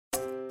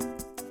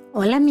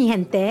Hola, mi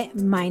gente.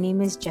 My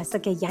name is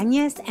Jessica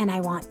Yanez, and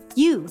I want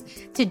you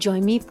to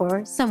join me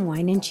for some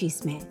Wine and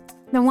Chisme.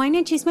 The Wine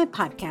and Chisme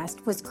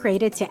podcast was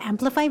created to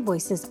amplify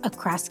voices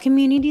across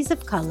communities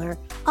of color,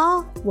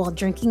 all while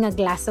drinking a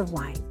glass of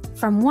wine.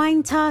 From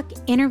wine talk,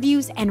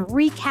 interviews, and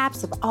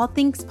recaps of all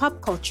things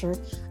pop culture,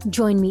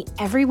 join me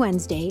every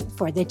Wednesday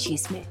for the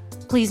Chisme.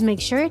 Please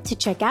make sure to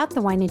check out the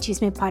Wine and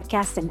Chisme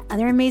podcast and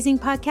other amazing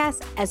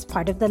podcasts as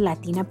part of the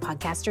Latina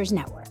Podcasters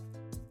Network.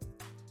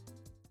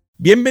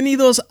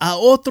 Bienvenidos a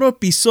otro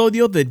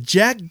episodio de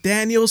Jack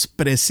Daniels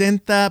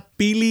presenta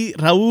Pili,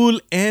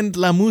 Raúl en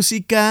la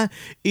música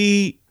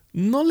y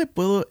no le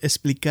puedo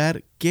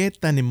explicar qué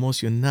tan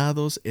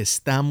emocionados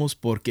estamos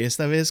porque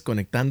esta vez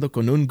conectando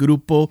con un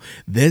grupo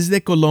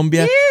desde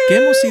Colombia que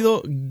hemos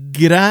sido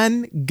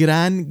gran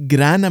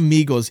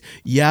amigos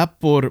ya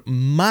por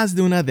más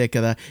de una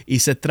década y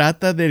se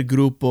trata del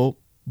grupo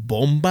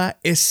Bomba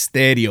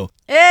Estereo.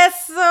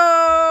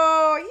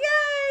 ¡Eso! ¡Yay!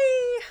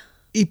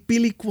 Y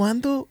Pili,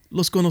 ¿cuándo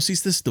los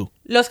conociste tú?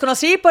 Los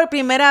conocí por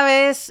primera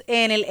vez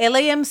en el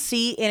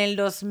LAMC en el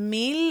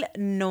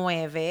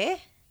 2009,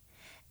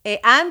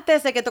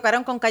 antes de que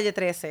tocaron con Calle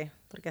 13,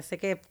 porque sé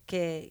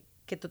que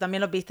tú también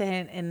los viste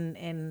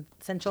en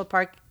Central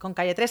Park con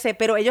Calle 13,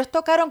 pero ellos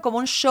tocaron como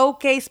un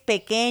showcase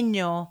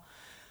pequeño,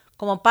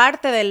 como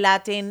parte del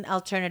Latin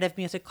Alternative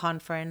Music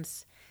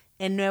Conference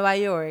en Nueva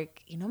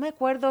York. Y no me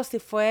acuerdo si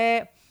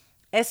fue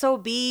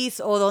SOBs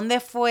o dónde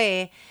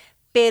fue,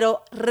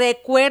 pero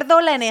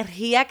recuerdo la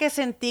energía que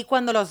sentí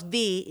cuando los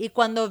vi y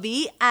cuando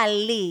vi a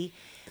Lee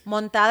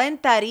montada en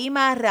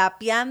tarima,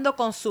 rapeando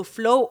con su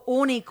flow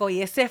único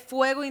y ese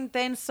fuego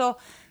intenso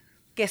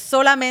que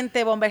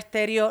solamente Bomba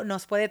Estereo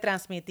nos puede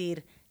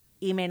transmitir.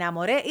 Y me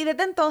enamoré y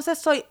desde entonces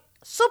soy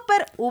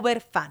súper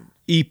uber fan.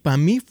 Y para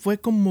mí fue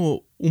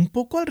como un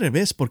poco al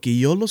revés, porque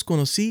yo los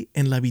conocí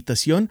en la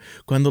habitación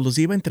cuando los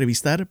iba a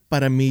entrevistar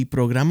para mi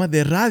programa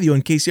de radio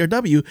en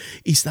KCRW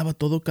y estaba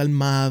todo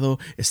calmado,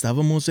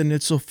 estábamos en el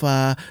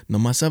sofá,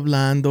 nomás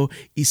hablando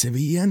y se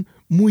veían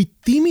muy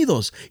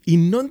tímidos y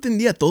no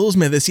entendía, todos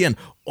me decían,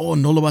 oh,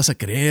 no lo vas a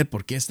creer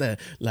porque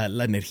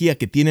la energía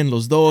que tienen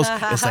los dos,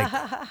 es like,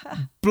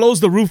 blows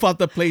the roof out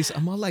the place.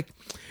 I'm all like,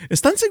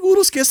 ¿están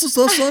seguros que estos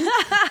dos son?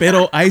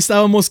 Pero ahí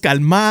estábamos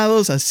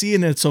calmados, así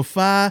en el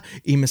sofá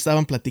y me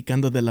estaban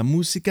platicando de la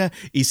música.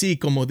 Y sí,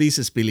 como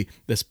dices, Pili,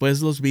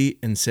 después los vi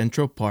en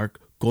Central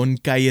Park con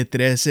Calle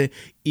 13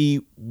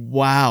 y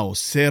wow,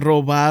 se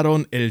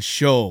robaron el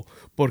show.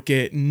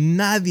 Porque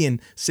nadie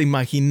se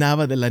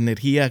imaginaba de la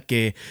energía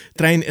que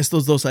traen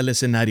estos dos al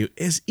escenario.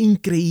 Es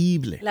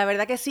increíble. La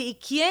verdad que sí. ¿Y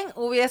quién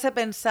hubiese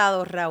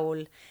pensado,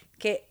 Raúl,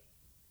 que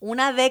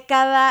una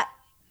década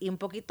y un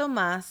poquito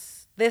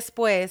más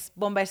después,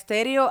 Bomba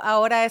Estereo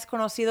ahora es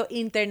conocido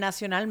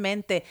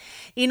internacionalmente?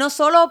 Y no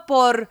solo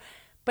por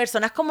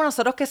personas como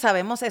nosotros que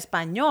sabemos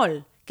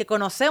español, que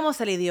conocemos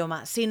el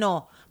idioma,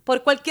 sino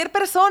por cualquier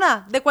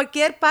persona de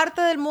cualquier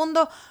parte del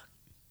mundo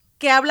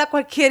que habla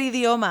cualquier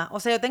idioma. O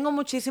sea, yo tengo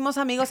muchísimos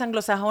amigos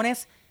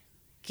anglosajones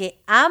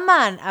que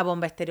aman a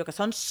Bomba Estereo, que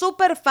son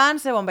súper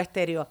fans de Bomba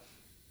Estereo.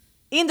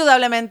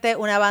 Indudablemente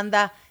una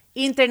banda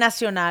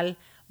internacional,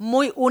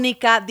 muy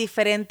única,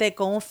 diferente,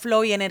 con un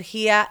flow y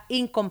energía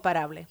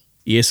incomparable.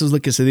 Y eso es lo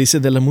que se dice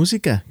de la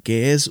música,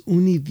 que es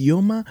un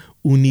idioma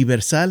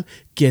universal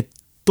que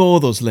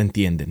todos la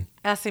entienden.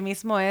 Así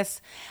mismo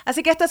es.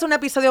 Así que este es un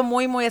episodio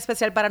muy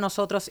especial para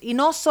nosotros y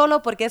no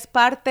solo porque es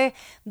parte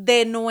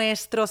de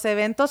nuestros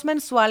eventos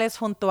mensuales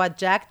junto a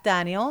Jack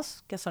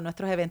Daniels, que son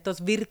nuestros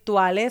eventos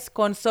virtuales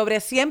con sobre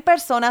 100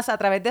 personas a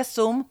través de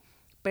Zoom,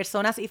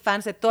 personas y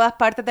fans de todas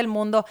partes del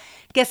mundo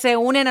que se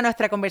unen a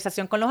nuestra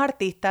conversación con los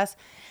artistas,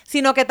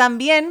 sino que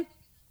también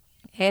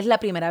es la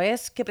primera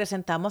vez que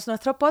presentamos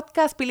nuestro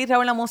podcast Pili,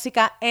 Raúl en la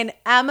música en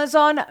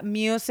Amazon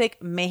Music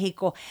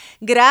México.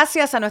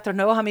 Gracias a nuestros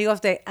nuevos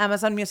amigos de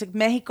Amazon Music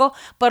México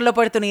por la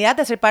oportunidad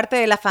de ser parte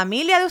de la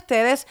familia de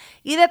ustedes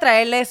y de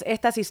traerles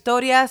estas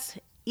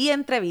historias y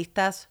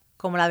entrevistas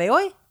como la de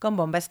hoy con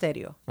Bomba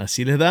Estereo.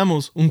 Así le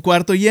damos un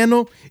cuarto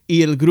lleno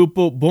y el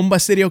grupo Bomba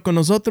Estereo con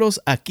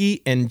nosotros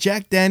aquí en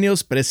Jack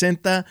Daniels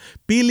presenta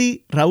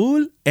Pili,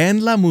 Raúl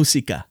en la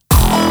música.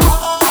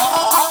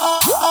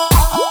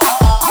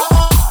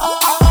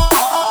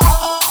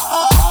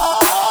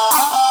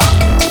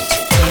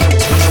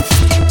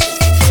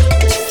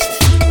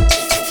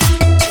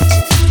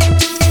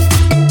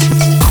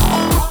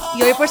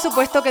 Por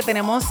supuesto que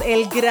tenemos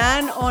el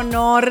gran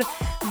honor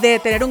de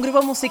tener un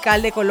grupo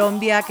musical de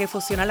Colombia que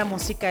fusiona la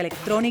música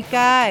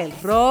electrónica, el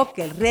rock,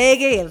 el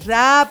reggae, el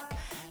rap,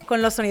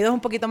 con los sonidos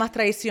un poquito más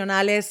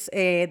tradicionales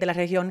de la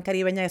región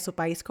caribeña de su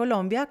país,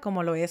 Colombia,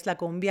 como lo es la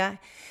cumbia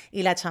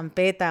y la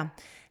champeta.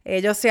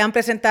 Ellos se han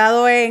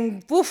presentado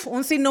en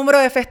un sinnúmero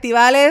de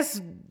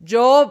festivales.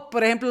 Yo,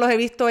 por ejemplo, los he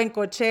visto en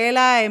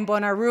Coachella, en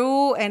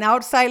Bonnaroo, en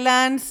Outside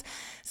Lands,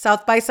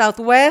 South by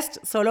Southwest,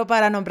 solo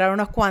para nombrar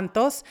unos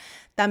cuantos.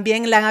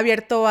 También le han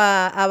abierto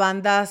a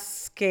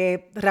bandas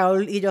que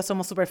Raúl y yo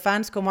somos super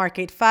fans, como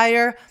Arcade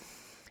Fire.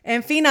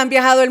 En fin, han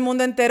viajado el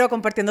mundo entero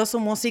compartiendo su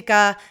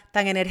música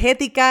tan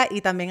energética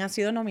y también han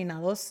sido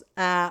nominados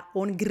a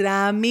un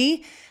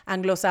Grammy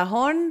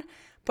anglosajón.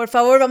 Por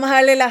favor, vamos a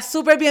darle la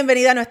súper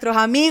bienvenida a nuestros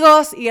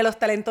amigos y a los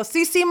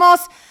talentosísimos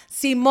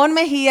Simón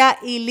Mejía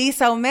y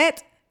Lisa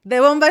Humet de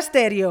Bomba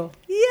Estereo.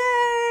 ¡Yay!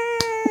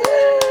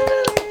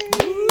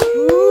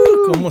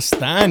 ¿Cómo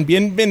están?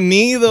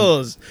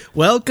 Bienvenidos.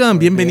 Welcome.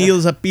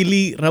 Bienvenidos a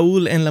Pili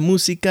Raúl en la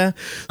música.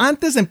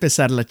 Antes de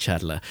empezar la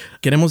charla,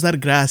 queremos dar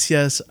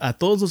gracias a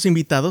todos los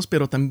invitados,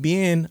 pero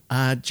también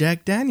a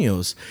Jack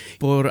Daniels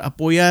por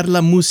apoyar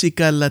la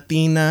música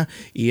latina.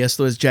 Y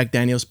esto es Jack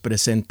Daniels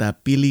presenta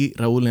Pili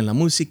Raúl en la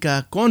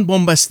música con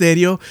Bomba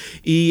Estereo.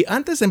 Y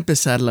antes de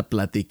empezar la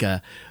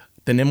plática,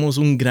 tenemos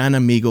un gran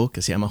amigo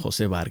que se llama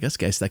José Vargas,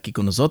 que está aquí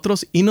con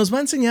nosotros y nos va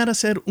a enseñar a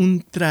hacer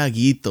un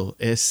traguito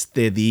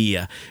este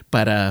día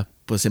para,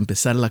 pues,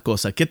 empezar la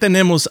cosa. ¿Qué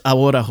tenemos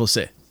ahora,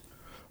 José?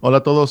 Hola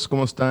a todos,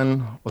 ¿cómo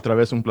están? Otra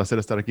vez un placer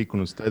estar aquí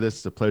con ustedes.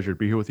 It's a pleasure to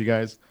be here with you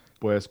guys.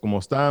 Pues como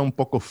está un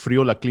poco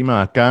frío el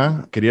clima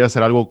acá, quería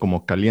hacer algo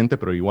como caliente,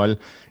 pero igual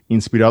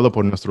inspirado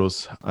por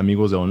nuestros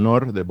amigos de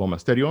honor de Bomba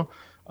Estereo.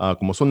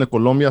 Como son de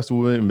Colombia,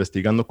 estuve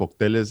investigando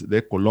cócteles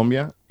de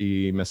Colombia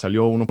y me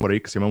salió uno por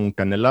ahí que se llama un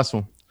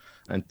canelazo.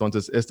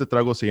 Entonces, este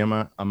trago se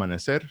llama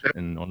Amanecer,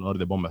 en honor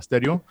de Bomba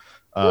Estereo.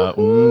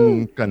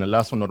 Un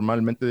canelazo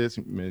normalmente,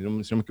 si no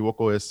me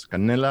equivoco, es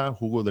canela,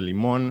 jugo de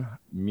limón,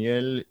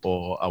 miel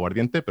o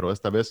aguardiente, pero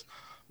esta vez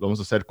lo vamos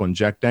a hacer con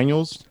Jack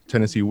Daniels,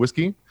 Tennessee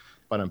Whiskey.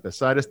 Para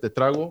empezar este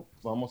trago,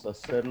 vamos a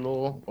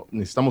hacerlo,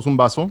 necesitamos un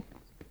vaso,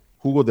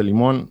 jugo de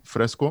limón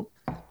fresco,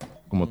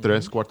 como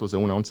 3/4 de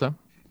una onza.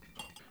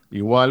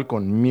 Igual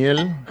con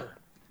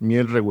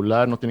miel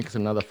regular, no tiene que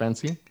ser nada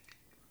fancy.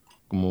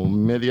 Como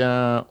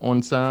media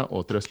onza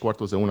o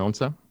 3/4 de una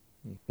onza.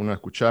 Una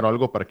cuchara o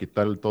algo para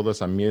quitar toda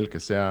esa miel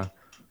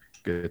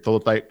que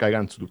todo caiga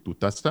en tu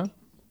taza.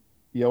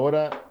 Y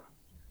ahora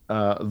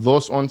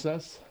 2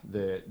 onzas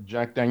de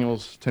Jack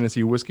Daniels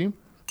Tennessee Whiskey.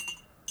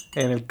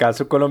 En el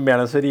caso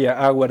colombiano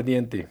sería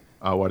aguardiente.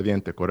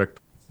 Aguardiente,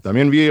 correcto.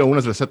 También vi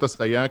unas recetas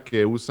allá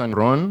que usan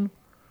ron.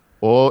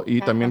 Y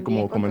también,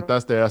 como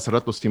comentaste hace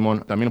rato,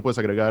 Simón, también puedes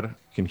agregar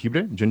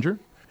jengibre, ginger.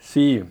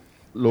 Sí.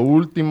 Lo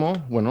último,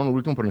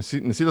 pero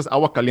necesitas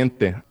agua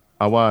caliente.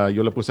 Agua,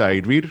 yo le puse a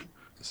hervir,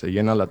 se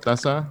llena la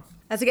taza.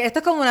 Así que esto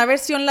es como una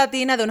versión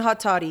latina de un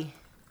hot toddy.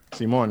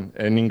 Simón,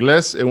 en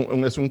inglés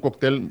es un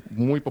cóctel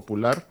muy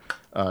popular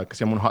que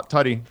se llama un hot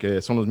toddy,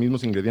 que son los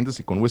mismos ingredientes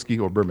y con whisky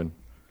o bourbon.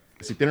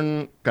 Si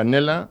tienen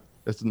canela,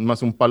 es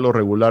más un palo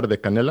regular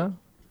de canela,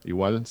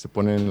 igual se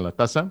pone en la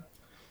taza.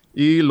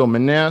 Y lo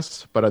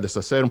meneas para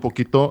deshacer un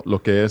poquito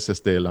lo que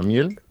es la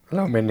miel.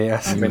 Lo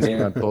meneas.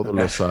 Menea todos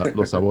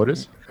los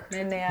sabores.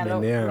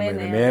 Menéalo.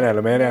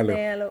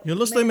 Yo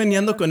lo estoy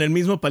meneando con el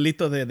mismo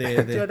palito de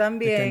Yo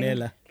también. de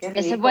canela.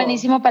 Ese es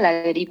buenísimo para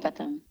la gripa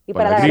también. Y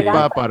Para para la gripa,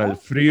 garganta. para el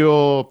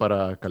frío,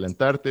 para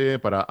calentarte,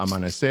 para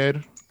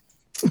amanecer.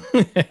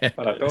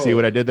 Para todo. See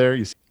what I did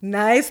there?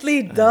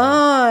 Nicely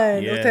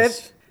done. Yes. Usted,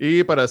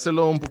 Y para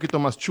hacerlo un poquito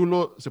más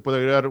chulo, se puede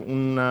agregar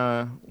un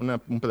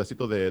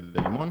pedacito de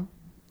limón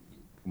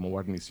como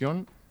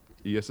guarnición.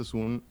 Y ese es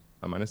un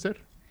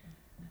amanecer.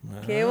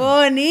 ¡qué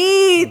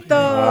bonito!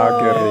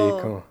 Qué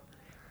rico.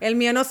 El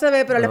mío no se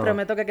ve, pero les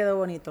prometo que quedó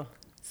bonito.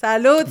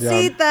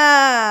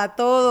 ¡Saludcita! A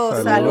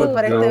todos. Salud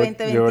para este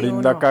 2021. Yo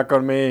brindo acá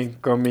con mi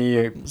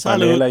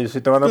Salud. panela. Yo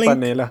estoy tomando Clink.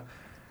 panela.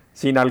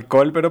 Sin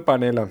alcohol, pero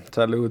panela.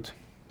 Salud.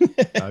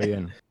 Está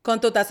bien.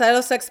 Con tu taza de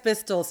los Sex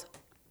Pistols.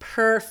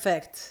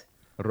 Perfect.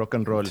 Rock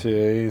and roll. Sí.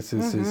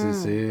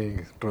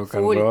 Rock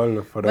and Full.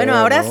 roll. forever, Bueno,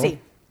 ahora ¿no? sí.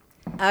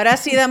 Ahora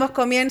sí damos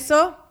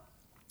comienzo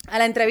a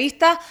la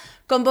entrevista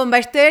con Bomba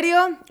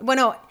Estereo.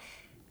 Bueno,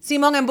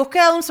 Simón, en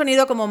búsqueda de un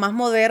sonido como más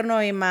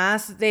moderno y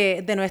más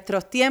de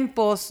nuestros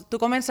tiempos, tú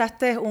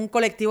comenzaste un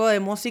colectivo de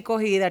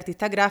músicos y de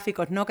artistas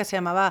gráficos, ¿no? Que se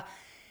llamaba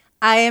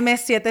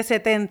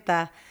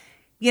AM770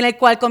 y en el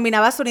cual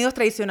combinaba sonidos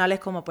tradicionales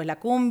como pues la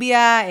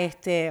cumbia,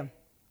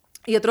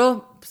 y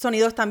otros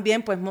sonidos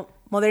también pues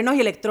modernos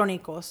y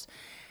electrónicos.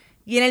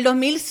 Y en el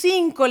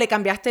 2005 le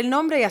cambiaste el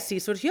nombre y así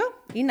surgió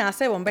y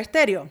nace Bomba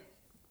Estereo.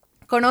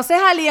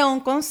 Conoces a Lee a un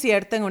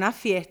concierto en una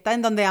fiesta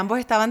en donde ambos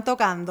estaban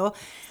tocando.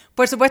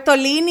 Por supuesto,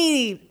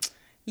 Lee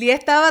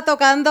estaba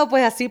tocando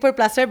pues así por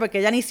placer porque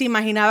ella ni se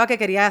imaginaba que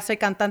quería ser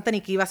cantante,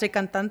 ni que iba a ser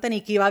cantante,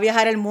 ni que iba a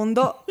viajar el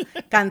mundo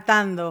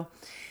cantando.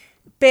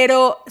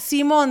 Pero,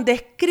 Simón,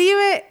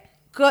 describe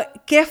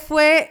qué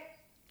fue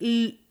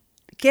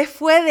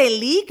de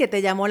Lee que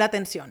te llamó la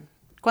atención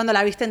cuando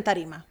la viste en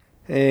tarima.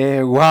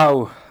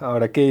 Wow,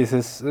 ahora que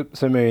dices,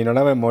 se me vino a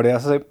la memoria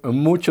hace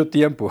mucho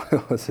tiempo.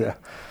 O sea,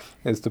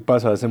 esto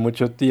pasó hace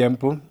mucho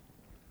tiempo.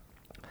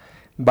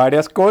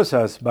 Varias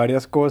cosas,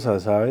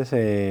 ¿sabes?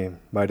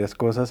 Varias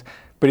cosas.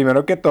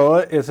 Primero que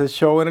todo, ese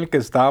show en el que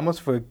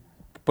estábamos fue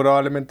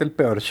probablemente el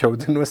peor show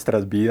de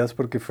nuestras vidas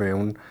porque fue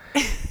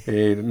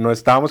no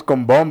estábamos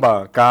con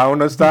bomba, cada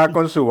uno estaba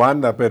con su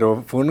banda,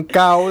 pero fue un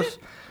caos.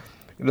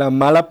 La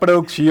mala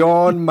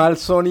producción, mal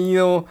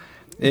sonido.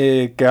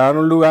 Quedaba en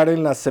un lugar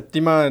en la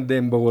séptima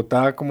en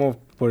Bogotá como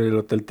por el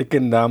Hotel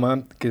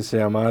Tequendama, que se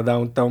llama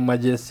Downtown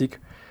Majestic.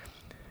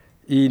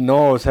 Y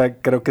no, o sea,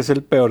 creo que es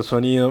el peor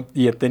sonido.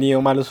 Y he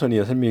tenido malos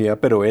sonidos en mi vida,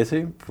 pero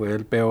ese fue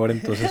el peor.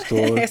 Entonces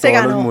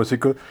todos los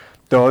músicos,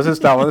 todos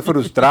estábamos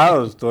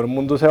frustrados. Todo el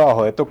mundo se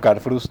bajó de tocar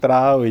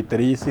frustrado y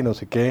triste y no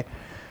sé qué.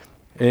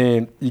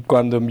 Y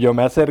cuando yo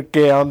me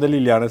acerqué a donde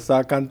Liliana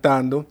estaba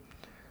cantando,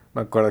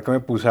 me acuerdo que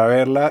me puse a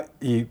verla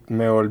y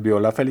me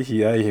volvió la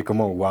felicidad. Dije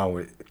como, wow,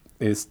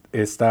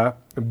 esta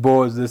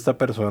voz de esta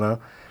persona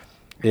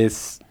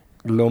es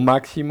lo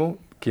máximo.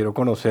 Quiero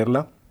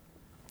conocerla.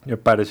 Me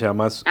parecía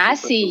más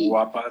sí.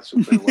 guapa,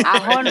 súper guapa.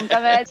 Ajo, nunca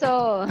me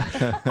eso.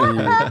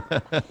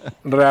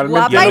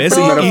 Realmente Guapa lo y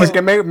primero todo. fue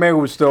que me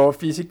gustó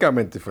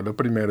físicamente, fue lo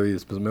primero, y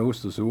después me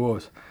gustó su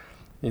voz.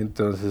 Y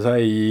entonces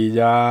ahí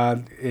ya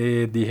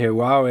dije,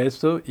 wow,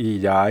 esto, y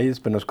ya, y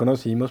después nos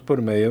conocimos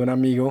por medio de un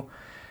amigo,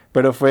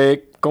 pero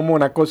fue como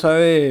una cosa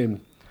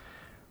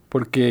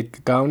porque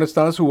cada uno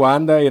estaba en su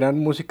banda, eran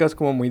músicas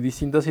como muy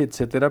distintas y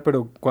etcétera,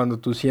 pero cuando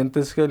tú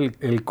sientes que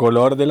el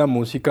color de la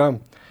música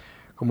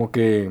como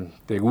que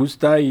te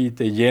gusta y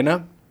te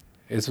llena,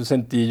 eso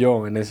sentí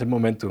yo en ese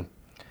momento.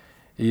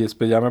 Y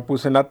después ya me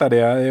puse en la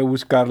tarea de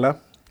buscarla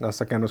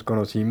hasta que nos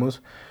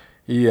conocimos,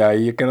 y de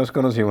ahí que nos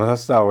conocimos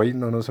hasta hoy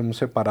no nos hemos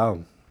separado.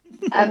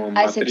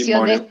 A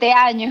excepción de este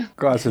año.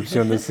 Con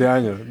excepción de este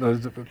año.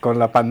 Con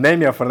la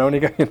pandemia fue la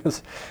única que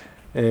nos...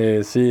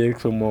 sí,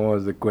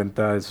 somos de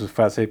cuenta, eso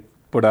fue hace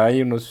por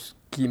ahí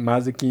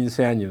más de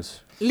 15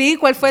 años. Lee,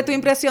 ¿cuál fue tu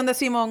impresión de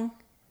Simón?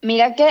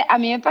 Mira que a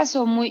mí me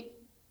pasó muy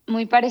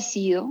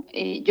parecido.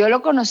 Yo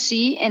lo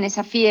conocí en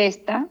esa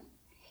fiesta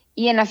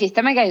y en la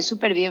fiesta me cayó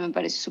súper bien, me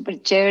pareció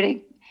súper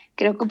chévere.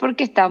 Creo que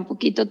porque está un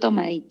poquito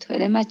tomadito.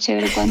 Él es más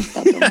chévere cuando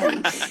está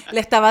tomadito. Le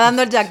estaba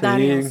dando el Jack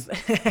Daniels.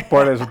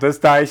 Por eso te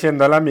estaba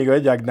diciendo al amigo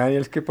de Jack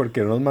Daniels que por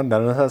qué nos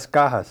mandaron esas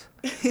cajas.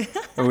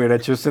 Hubiera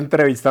hecho esta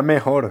entrevista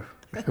mejor.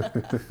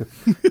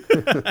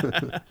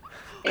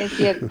 Es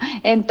cierto.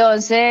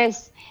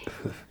 Entonces,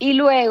 y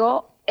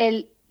luego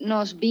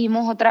nos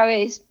vimos otra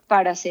vez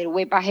para hacer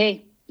Huepa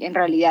G. En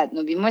realidad,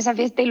 nos vimos esa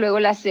fiesta y luego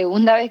la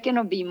segunda vez que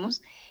nos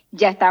vimos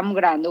ya estábamos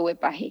grabando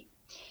Huepa G.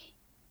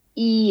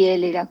 Y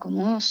él era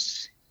como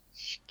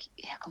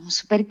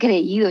súper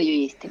creído. Yo,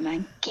 ¿y este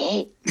man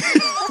qué?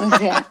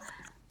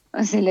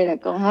 O sea, él era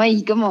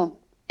como,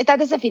 estás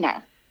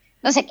desafinada,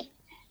 no sé qué,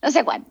 no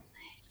sé cuándo.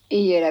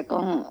 Y yo era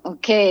como,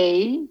 ok.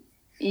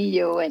 Y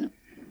yo, bueno.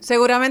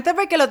 Seguramente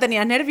porque lo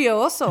tenías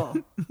nervioso.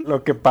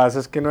 Lo que pasa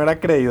es que no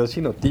era creído,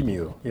 sino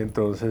tímido. Y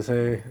entonces...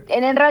 Él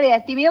en realidad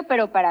es tímido,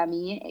 pero para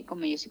mí,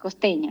 como yo soy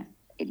costeña,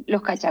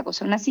 los cachacos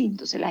son así.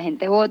 Entonces la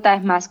gente vota,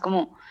 es más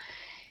como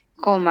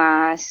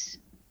más...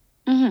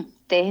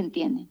 ustedes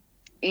entienden.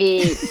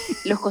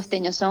 Los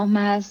costeños somos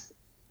más...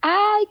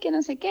 ay, que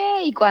no sé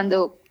qué. Y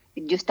cuando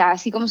yo estaba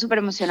así como súper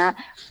emocionada.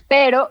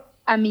 Pero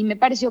a mí me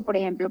pareció, por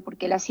ejemplo,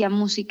 porque él hacía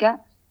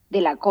música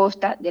de la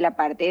costa, de la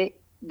parte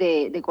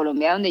de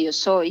Colombia donde yo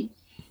soy,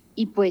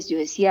 y pues yo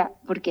decía,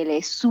 porque él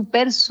es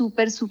súper,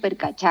 súper, súper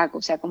cachaco,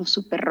 o sea, como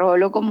súper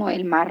rolo, como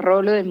el más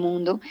rolo del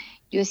mundo.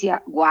 Yo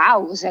decía,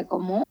 wow, o sea,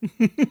 como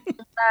un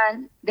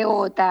man de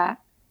Bogotá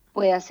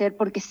puede hacer,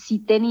 porque sí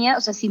tenía,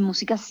 o sea, sí,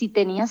 música sí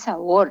tenía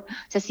sabor,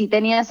 o sea, sí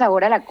tenía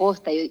sabor a la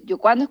costa. Yo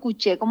cuando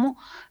escuché como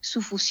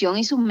su fusión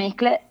y su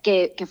mezcla,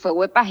 que fue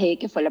Huepa G,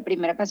 que fue la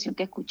primera canción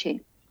que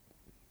escuché,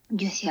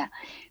 yo decía,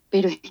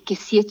 pero es que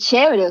sí es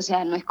chévere, o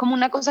sea, no es como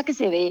una cosa que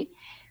se ve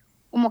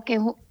como que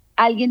es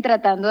alguien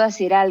tratando de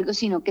hacer algo,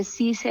 sino que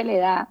sí se le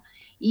da.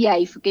 Y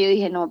ahí fue que yo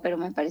dije, no, pero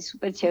me parece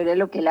súper chévere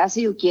lo que él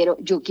hace, yo quiero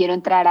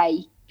entrar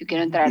ahí, yo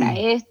quiero entrar a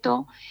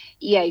esto.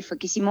 Y ahí fue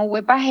que hicimos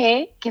Huepa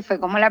G, que fue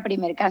como la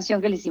primera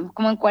canción que le hicimos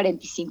como en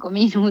 45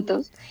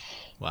 minutos.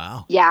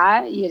 Wow.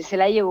 Ya, y él se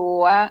la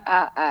llevó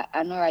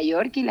a Nueva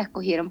York y la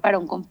escogieron para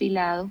un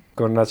compilado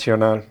con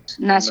Nacional.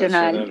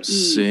 Nacional.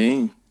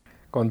 Sí.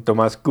 Con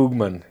Thomas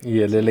Cookman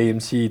y el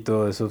LAMC y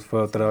todo eso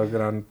fue otra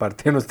gran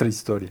parte de nuestra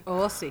historia.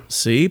 Oh, sí.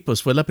 Sí,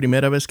 pues fue la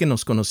primera vez que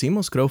nos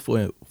conocimos, creo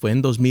fue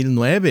en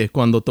 2009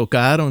 cuando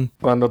tocaron.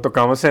 Cuando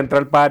tocamos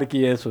Central Park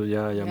y eso,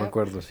 ya me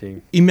acuerdo,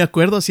 sí. Y me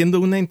acuerdo haciendo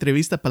una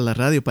entrevista para la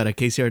radio, para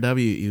KCRW,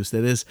 y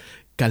ustedes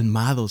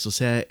calmados, o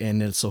sea,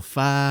 en el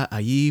sofá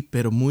allí,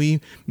 pero muy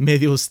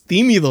medios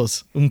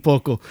tímidos un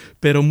poco,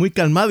 pero muy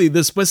calmados. Y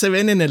después se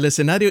ven en el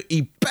escenario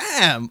y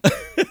 ¡pam!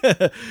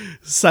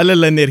 Sale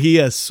la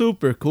energía,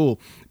 súper cool.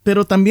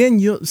 Pero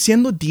también yo,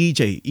 siendo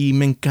DJ, y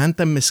me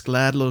encanta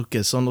mezclar lo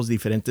que son los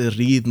diferentes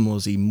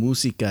ritmos y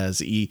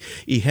músicas y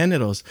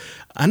géneros,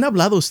 han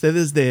hablado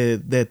ustedes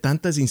de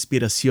tantas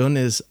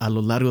inspiraciones a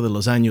lo largo de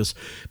los años,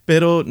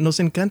 pero nos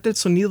encanta el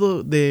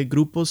sonido de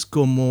grupos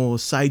como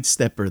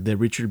Sidestepper de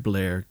Richard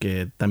Blair,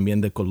 que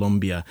también de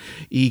Colombia.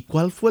 ¿Y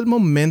cuál fue el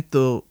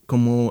momento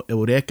como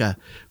Eureka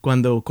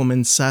cuando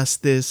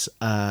comenzaste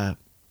a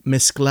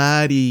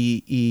mezclar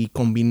y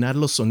combinar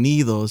los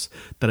sonidos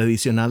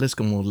tradicionales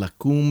como la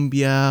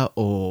cumbia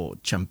o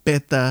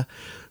champeta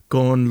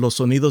con los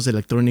sonidos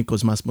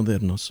electrónicos más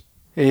modernos?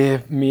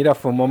 Mira,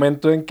 fue un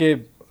momento en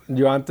que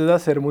Yo antes de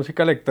hacer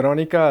música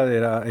electrónica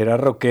era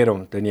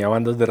rockero, tenía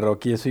bandas de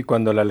rock y eso, y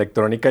cuando la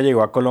electrónica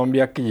llegó a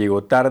Colombia, que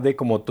llegó tarde,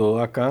 como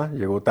todo acá,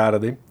 llegó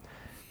tarde,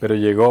 pero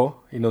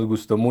llegó y nos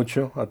gustó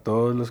mucho, a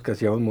todos los que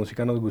hacíamos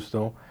música nos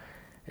gustó.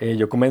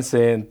 Yo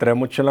entré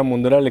mucho en el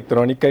mundo de la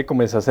electrónica y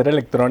comencé a hacer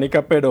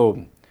electrónica, pero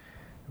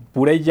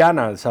pura y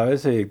llana,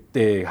 ¿sabes?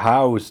 De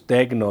house,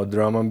 techno,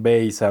 drum and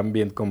bass,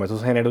 ambient, como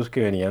esos géneros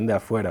que venían de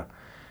afuera.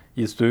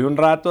 Y estuve un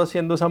rato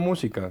haciendo esa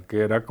música, que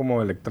era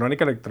como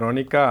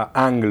electrónica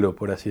anglo,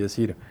 por así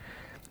decir.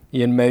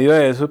 Y en medio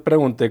de eso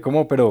pregunté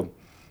como, pero,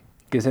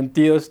 ¿qué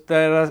sentido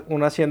está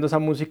uno haciendo esa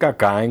música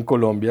acá en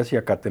Colombia si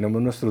acá tenemos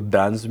nuestro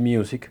dance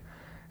music?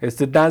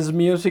 Este dance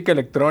music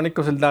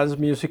electrónico es el dance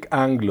music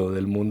anglo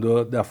del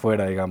mundo de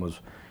afuera,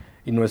 digamos.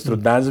 Y nuestro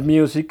dance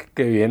music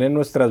que viene en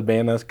nuestras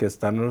venas, que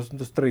está en los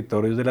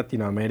territorios de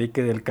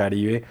Latinoamérica y del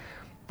Caribe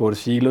por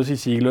siglos y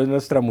siglos,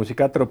 nuestra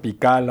música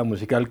tropical, la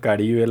música del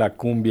Caribe, la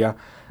cumbia,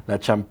 la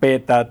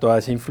champeta, toda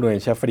esa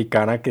influencia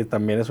africana que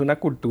también es una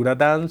cultura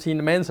dance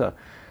inmensa.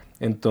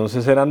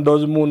 Entonces eran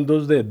dos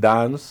mundos de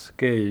dance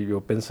que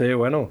yo pensé,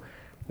 bueno,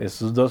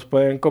 estos dos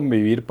pueden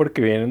convivir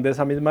porque vienen de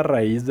esa misma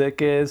raíz de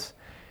que es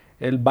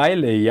el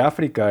baile y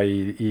África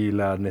y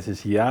la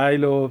necesidad y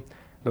lo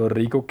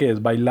rico que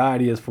es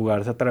bailar y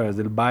desfugarse a través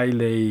del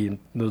baile, y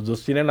los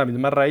dos tienen la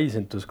misma raíz.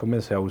 Entonces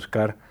comencé a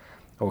buscar,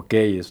 ok,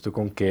 ¿esto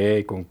con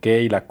qué?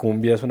 Y la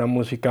cumbia es una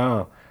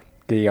música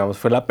que digamos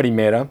fue la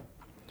primera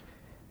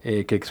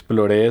que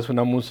exploré, es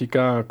una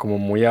música como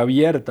muy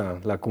abierta,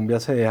 la cumbia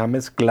se deja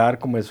mezclar,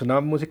 como es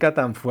una música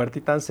tan fuerte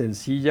y tan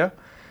sencilla,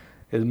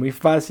 es muy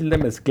fácil de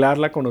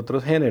mezclarla con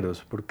otros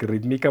géneros, porque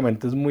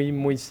rítmicamente es muy,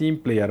 muy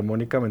simple y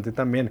armónicamente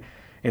también.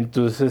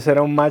 Entonces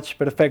era un match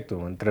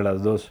perfecto entre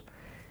las dos.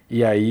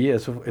 Y ahí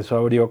eso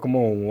abrió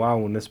como wow,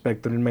 un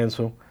espectro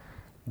inmenso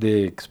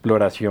de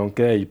exploración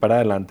que de ahí para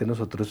adelante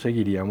nosotros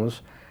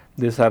seguiríamos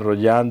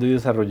desarrollando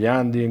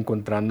y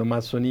encontrando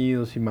más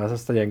sonidos y más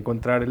hasta ya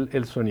encontrar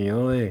el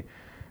sonido de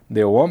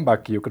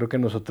Bomba, que yo creo que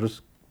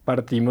nosotros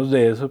partimos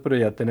de eso, pero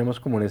ya tenemos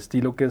como un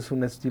estilo que es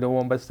un estilo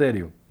Bomba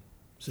Estéreo.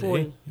 Sí,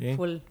 Full, sí,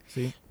 full.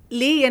 sí.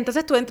 Lee,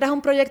 entonces tú entras a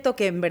un proyecto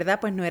que en verdad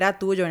pues no era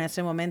tuyo en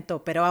ese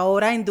momento, pero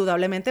ahora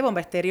indudablemente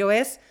Bomba Estéreo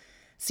es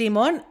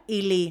Simón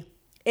y Lee.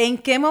 ¿En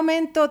qué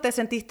momento te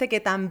sentiste que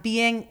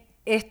también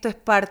esto es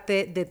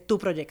parte de tu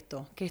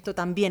proyecto, que esto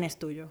también es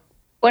tuyo?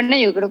 Bueno,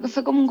 yo creo que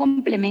fue como un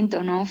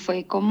complemento, ¿no?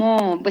 Fue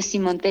como, pues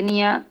Simón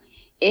tenía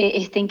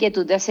esta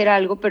inquietud de hacer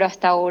algo, pero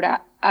hasta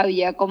ahora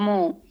había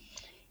como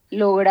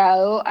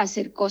logrado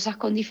hacer cosas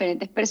con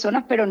diferentes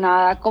personas, pero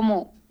nada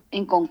como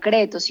en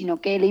concreto,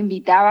 sino que él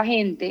invitaba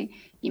gente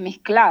y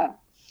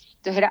mezclaba.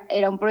 Entonces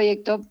era un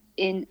proyecto,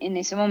 en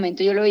ese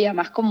momento yo lo veía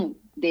más como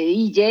de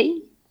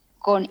DJ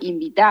con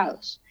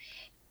invitados.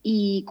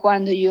 Y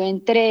cuando yo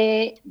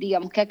entré,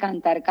 digamos que a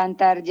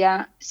cantar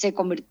ya se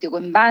convirtió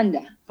en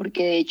banda,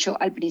 porque de hecho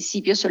al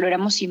principio solo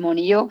éramos Simón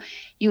y yo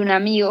y un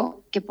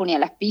amigo que ponía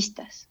las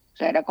pistas. O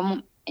sea, era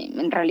como,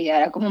 en realidad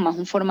era como más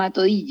un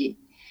formato DJ.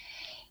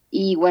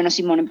 Y bueno,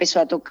 Simón empezó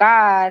a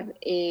tocar,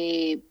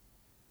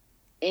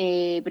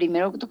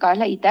 primero tocabas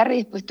la guitarra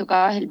y después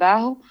tocabas el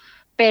bajo,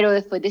 pero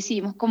después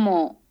decidimos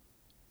como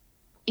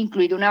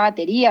incluir una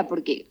batería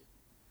porque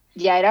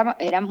ya era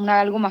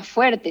algo más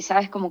fuerte,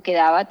 ¿sabes? Como que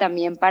daba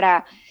también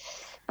para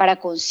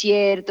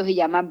conciertos y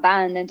ya más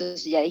banda,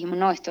 entonces ya dijimos,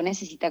 no, esto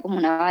necesita como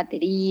una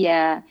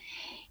batería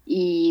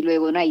y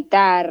luego una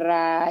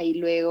guitarra y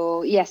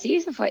luego, y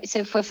así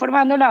se fue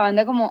formando la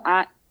banda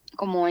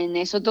como en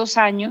esos 2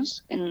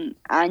 años, en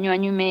año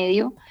y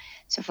medio,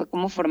 se fue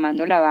como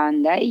formando la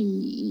banda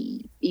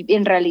y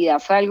en realidad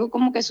fue algo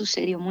como que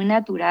sucedió muy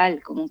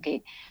natural, como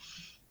que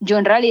yo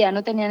en realidad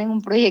no tenía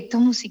ningún proyecto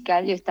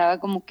musical, yo estaba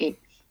como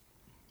que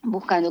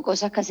buscando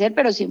cosas que hacer,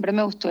 pero siempre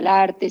me gustó el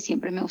arte,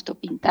 siempre me gustó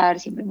pintar,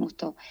 siempre me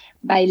gustó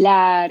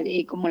bailar,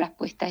 como las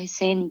puestas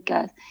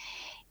escénicas,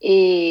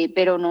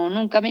 pero no,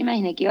 nunca me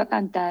imaginé que iba a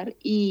cantar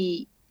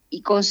y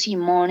con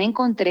Simón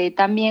encontré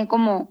también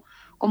como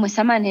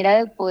esa manera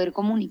de poder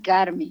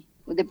comunicarme,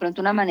 de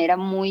pronto una manera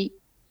muy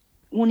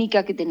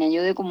única que tenía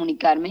yo de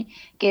comunicarme,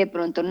 que de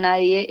pronto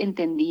nadie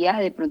entendía,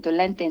 de pronto él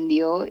la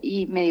entendió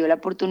y me dio la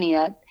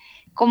oportunidad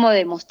como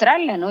de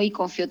mostrarla, ¿no? Y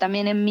confió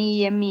también en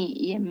mí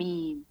y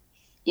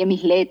en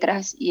mis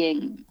letras y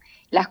en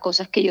las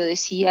cosas que yo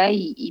decía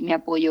y me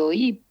apoyó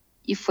y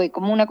fue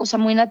como una cosa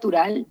muy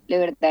natural, de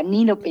verdad,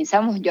 ni lo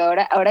pensamos. Yo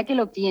ahora que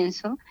lo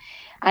pienso,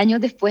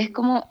 años después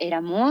como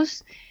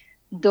éramos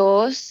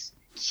dos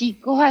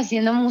chicos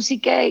haciendo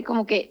música y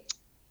como que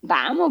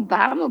vamos,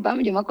 vamos,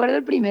 vamos. Yo me acuerdo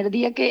el primer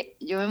día que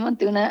yo me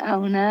monté a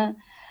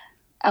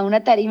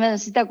una tarima, no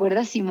sé si te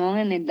acuerdas, Simón,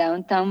 en el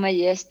Downtown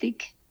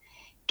Majestic,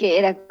 que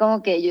era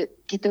como que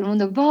todo el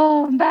mundo,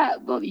 bomba,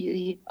 bomba. Y yo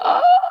dije,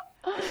 ¡oh!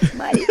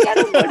 Marica,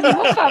 nos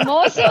volvimos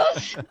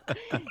famosos.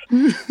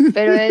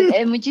 Pero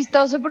es muy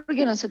chistoso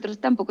porque nosotros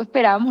tampoco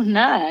esperábamos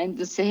nada.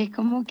 Entonces es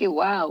como que,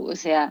 wow, o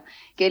sea,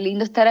 qué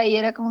lindo estar ahí.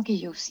 Era como que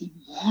yo,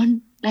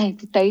 Simón, la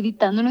gente está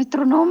gritando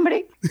nuestro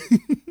nombre.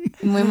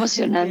 Muy Qué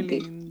emocionante.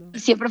 lindo. Y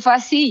siempre fue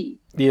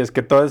así. Y es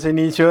que todo ese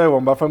inicio de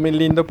Bomba fue muy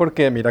lindo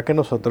porque mira que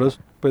nosotros,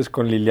 pues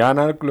con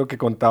Liliana, lo que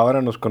contaba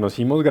ahora, nos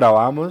conocimos,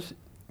 grabamos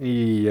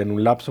y en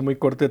un lapso muy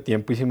corto de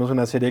tiempo hicimos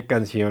una serie de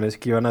canciones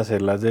que iban a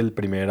ser las del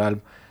primer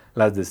álbum,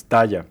 las de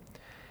Estalla.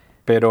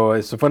 Pero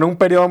eso fue en un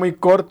periodo muy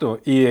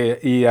corto y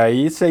de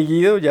ahí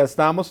seguido ya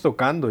estábamos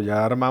tocando,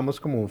 ya armamos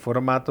como un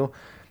formato,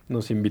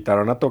 nos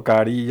invitaron a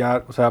tocar y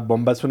ya, o sea,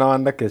 Bomba es una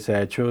banda que se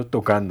ha hecho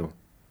tocando,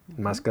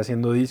 más que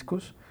haciendo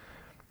discos,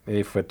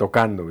 fue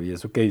tocando. Y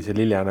eso que dice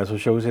Liliana, esos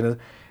shows,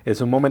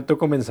 es un momento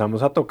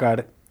comenzamos a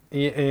tocar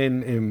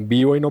en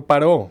vivo y no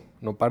paró,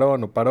 no paró,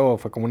 no paró,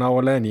 fue como una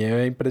bola de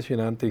nieve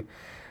impresionante.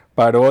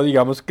 Paró,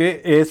 digamos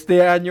que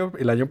este año,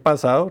 el año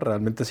pasado,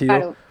 realmente ha sido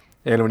Claro.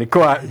 el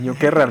único año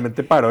que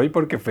realmente paró y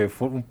porque fue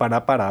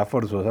una parada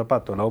forzosa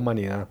para toda la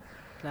humanidad.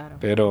 Claro.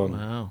 Pero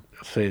Wow.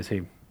 sí,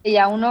 sí. Y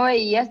ya uno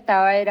veía,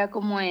 era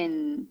como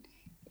en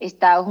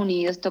Estados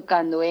Unidos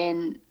tocando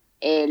en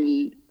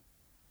el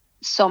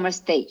Summer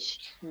Stage.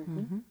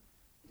 Ujú.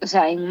 O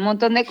sea, hay un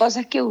montón de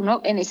cosas que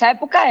uno, en esa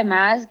época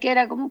además, que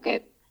era como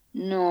que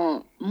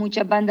no,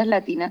 muchas bandas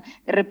latinas,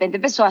 de repente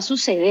empezó a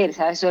suceder,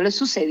 ¿sabes? Solo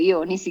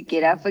sucedió, ni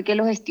siquiera fue que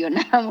lo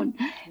gestionamos,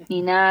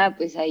 ni nada,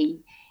 pues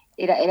ahí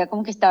era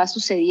como que estaba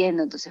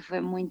sucediendo, entonces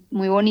fue muy,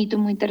 muy bonito,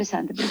 muy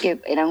interesante,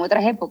 porque eran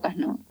otras épocas,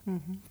 ¿no?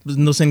 Pues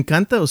nos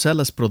encanta, o sea,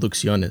 las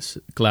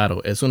producciones.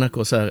 Claro, es una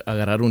cosa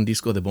agarrar un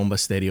disco de Bomba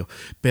Estéreo,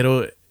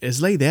 pero es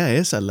la idea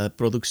esa, la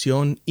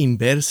producción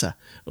inversa.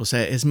 O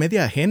sea, es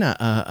media ajena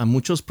a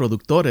muchos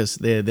productores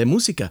de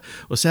música.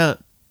 O sea,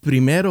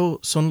 primero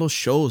son los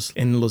shows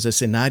en los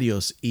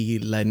escenarios y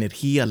la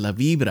energía, la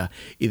vibra,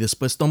 y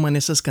después toman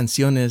esas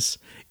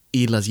canciones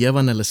y las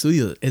llevan al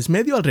estudio. Es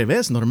medio al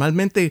revés.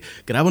 Normalmente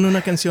graban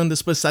una canción,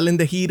 después salen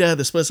de gira,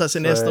 después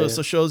hacen esto,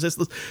 estos shows,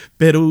 estos.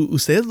 Pero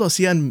ustedes lo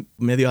hacían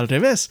medio al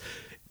revés.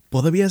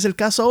 Todavía es el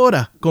caso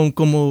ahora,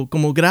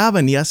 como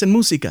graban y hacen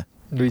música.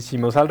 Lo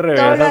hicimos al revés.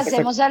 Todo lo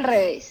hacemos al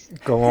revés.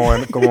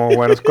 Como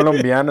buenos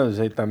colombianos,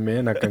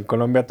 también acá en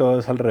Colombia todo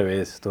es al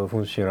revés, todo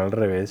funciona al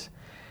revés.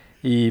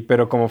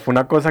 Pero como fue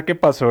una cosa que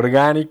pasó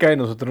orgánica y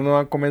nosotros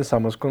no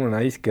comenzamos con una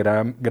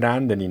disquera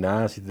grande ni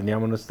nada, así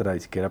teníamos nuestra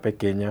disquera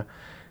pequeña,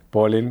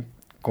 Pollen,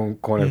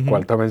 con el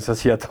cual también se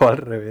hacía todo al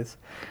revés.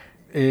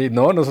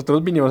 No,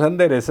 nosotros vinimos a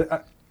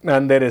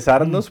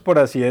enderezarnos, por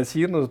así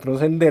decir, nosotros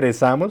nos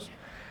enderezamos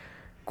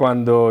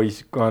cuando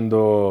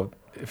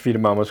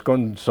firmamos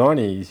con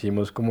Sony,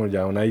 hicimos como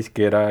ya una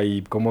disquera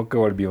y como que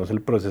volvimos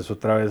el proceso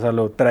otra vez a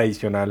lo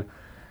tradicional,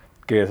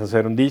 que es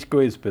hacer un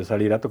disco y después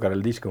salir a tocar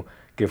el disco,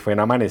 que fue en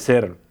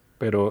Amanecer,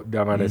 pero de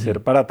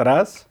Amanecer para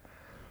atrás,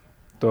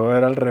 todo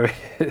era al revés.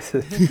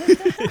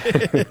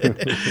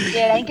 Y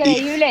era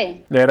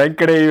increíble. Era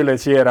increíble,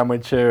 sí, era muy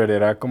chévere,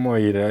 era como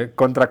ir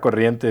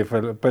contracorriente,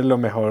 fue pues lo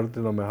mejor,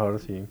 de lo mejor,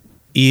 sí.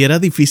 ¿Y era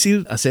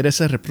difícil hacer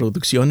esa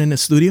reproducción en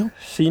estudio?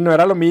 Sí, no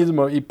era lo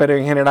mismo, pero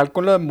en general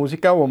con la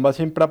música bomba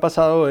siempre ha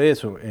pasado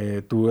eso.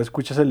 Tú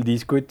escuchas el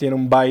disco y tiene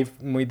un vibe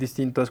muy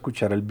distinto a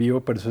escuchar el vivo,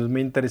 pero eso es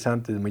muy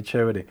interesante, es muy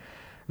chévere.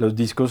 Los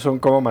discos son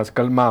como más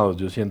calmados,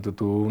 yo siento.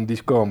 Tú un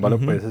disco de bomba lo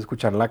puedes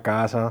escuchar en la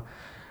casa,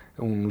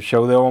 un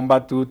show de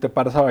bomba tú te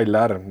paras a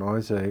bailar, ¿no?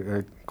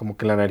 Como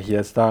que la energía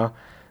está...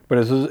 Pero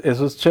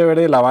eso es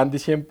chévere de la banda y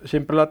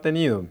siempre lo ha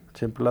tenido,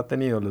 siempre lo ha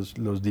tenido.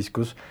 Los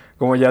discos,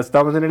 como ya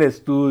estamos en el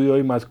estudio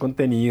y más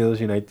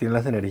contenidos y no ahí tienen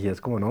las energías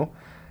como no,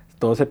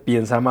 todo se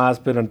piensa más,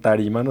 pero en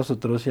tarima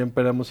nosotros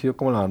siempre hemos sido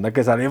como la banda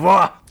que sale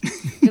 ¡buah!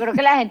 Yo creo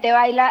que la gente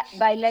baila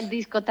el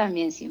disco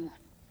también, Simón.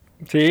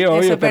 Sí,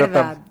 obvio, es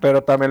verdad.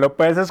 pero también lo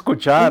puedes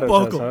escuchar. Un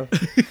o sea, poco.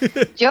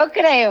 ¿sabes? Yo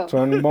creo.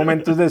 Son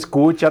momentos de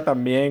escucha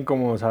también,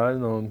 como, ¿sabes?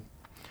 No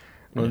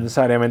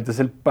necesariamente es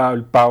el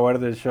power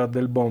del shot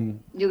del bomb.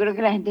 Yo creo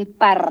que la gente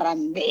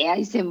parrandea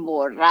y se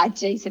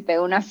emborracha y se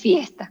pega unas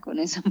fiestas con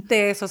eso.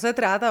 De eso se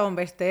trata,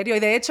 Bomba Estéreo. Y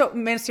de hecho,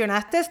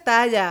 mencionaste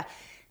Estalla.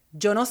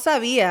 Yo no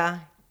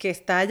sabía que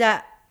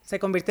Estalla se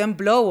convirtió en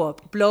Blow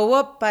Up. Blow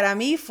Up para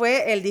mí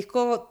fue el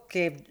disco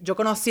que yo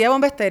conocí a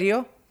Bomba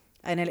Estéreo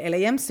en el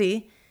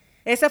LAMC.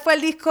 Ese fue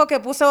el disco que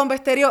puse Bomba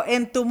Estéreo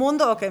en tu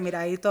mundo. Ok, mira,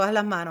 ahí todas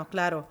las manos,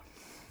 claro.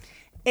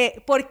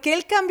 ¿Por qué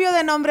el cambio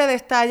de nombre de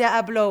Estalla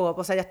a Blow Up?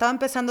 O sea, ya estaba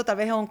empezando tal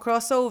vez en un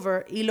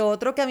crossover. Y lo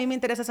otro que a mí me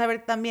interesa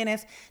saber también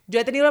es, yo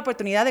he tenido la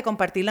oportunidad de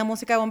compartir la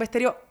música de Bomba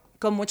Estéreo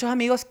con muchos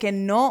amigos que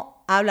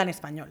no hablan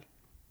español.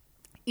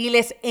 Y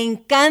les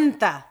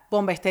encanta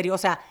Bomba Estéreo, o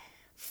sea,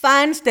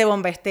 fans de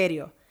Bomba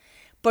Estéreo.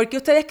 ¿Por qué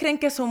ustedes creen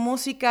que su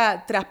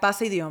música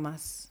traspasa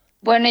idiomas?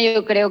 Bueno,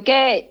 yo creo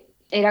que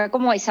era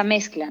como esa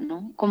mezcla,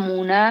 ¿no? Como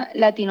una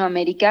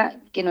Latinoamérica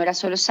que no era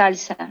solo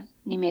salsa,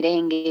 ni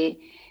merengue,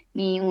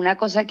 ni una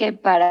cosa que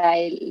para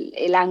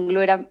el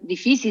anglo era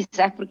difícil,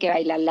 ¿sabes? Porque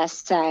bailar la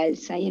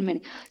salsa y el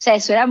merengue. O sea,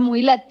 eso era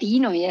muy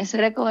latino y eso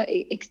era como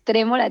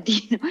extremo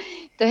latino.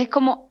 Entonces,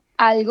 como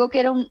algo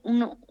que era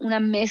una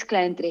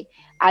mezcla entre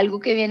algo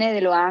que viene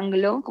de lo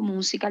anglo, como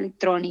música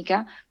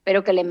electrónica,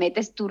 pero que le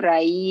metes tu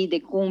raíz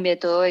de cumbia,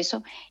 todo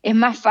eso, es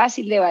más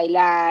fácil de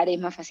bailar, es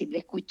más fácil de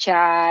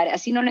escuchar,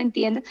 así no lo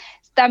entiendes.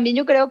 También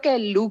yo creo que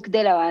el look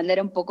de la banda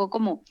era un poco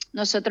como,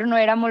 nosotros no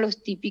éramos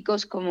los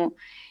típicos como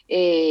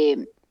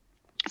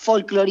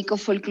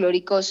folclóricos,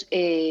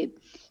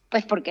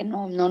 pues porque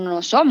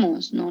no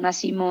somos, no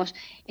nacimos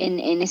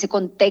en ese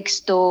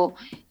contexto,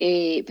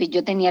 pues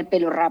yo tenía el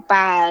pelo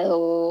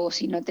rapado,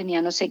 si no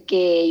tenía no sé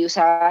qué, y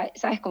usaba,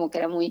 ¿sabes? Como que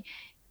era muy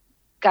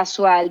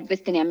casual,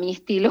 pues tenía mi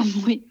estilo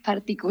muy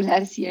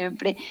particular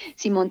siempre,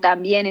 Simón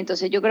también,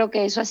 entonces yo creo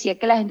que eso hacía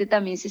que la gente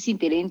también se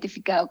sintiera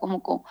identificado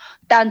como con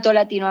tanto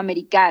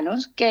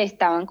latinoamericanos que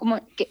estaban como,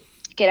 que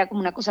era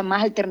como una cosa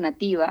más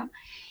alternativa,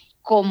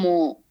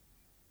 como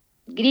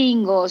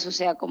gringos, o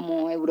sea,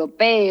 como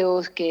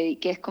europeos, que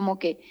es como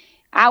que,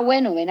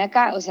 bueno, ven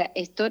acá, o sea,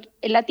 esto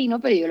es latino,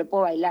 pero yo lo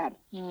puedo bailar.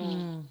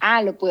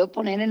 Lo puedo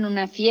poner en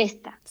una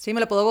fiesta. Sí, me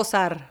lo puedo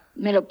gozar.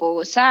 Me lo puedo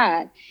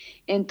gozar.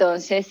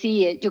 Entonces,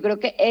 sí, yo creo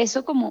que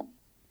eso como,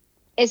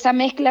 esa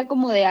mezcla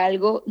como de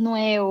algo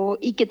nuevo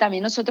y que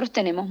también nosotros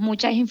tenemos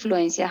muchas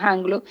influencias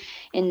anglo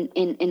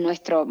en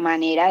nuestra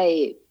manera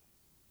de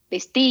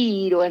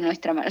vestir o en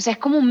nuestra manera, o sea, es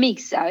como un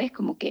mix, ¿sabes?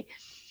 Como que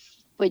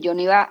pues yo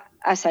no iba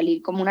a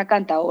salir como una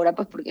cantadora,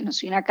 pues porque no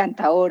soy una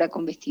cantadora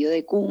con vestido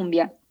de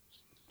cumbia.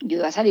 Yo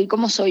iba a salir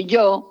como soy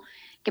yo,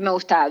 que me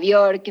gustaba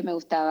Björk, que me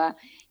gustaba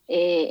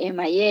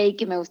M.I.A.,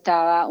 que me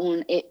gustaba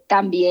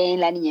también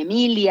la Niña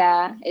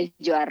Emilia, el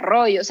Yo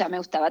Arroyo, o sea, me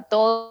gustaba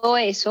todo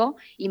eso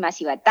y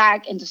Massive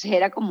Attack, entonces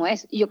era como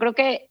eso. Y yo creo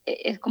que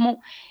es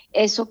como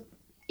eso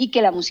y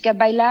que la música es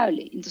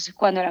bailable. Entonces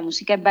cuando la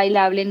música es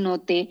bailable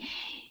no te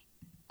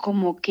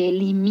como que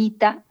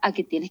limita a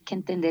que tienes que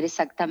entender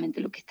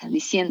exactamente lo que están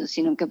diciendo,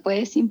 sino que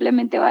puedes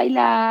simplemente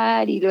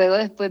bailar y luego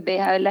después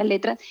ves a ver las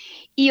letras.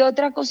 Y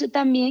otra cosa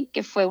también,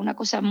 que fue una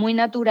cosa muy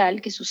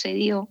natural que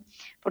sucedió,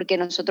 porque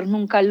nosotros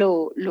nunca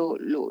lo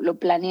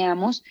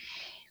planeamos,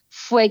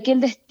 fue que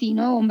el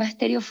destino de Bomba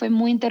Estéreo fue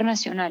muy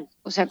internacional.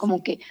 O sea,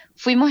 como que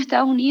fuimos a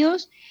Estados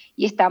Unidos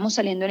y estábamos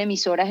saliendo en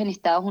emisoras en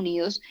Estados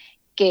Unidos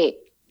que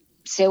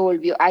se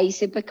volvió, ahí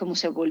se pues como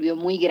se volvió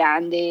muy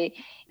grande,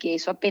 que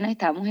eso apenas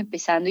estábamos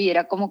empezando y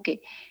era como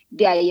que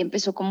de ahí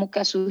empezó como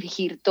que a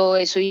surgir todo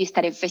eso y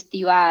estar en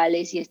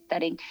festivales y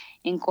estar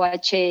en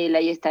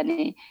Coachella y estar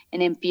en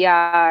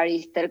NPR y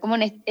estar como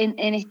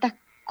en estas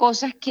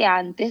cosas que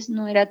antes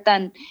no era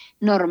tan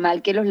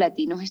normal que los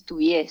latinos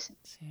estuviesen.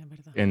 Sí, es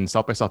verdad. En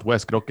South by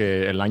Southwest, creo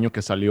que el año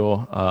que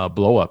salió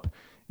Blow Up,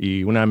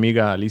 y una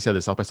amiga, Alicia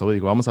de South by Southwest,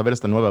 dijo, vamos a ver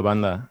esta nueva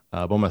banda,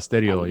 Bomba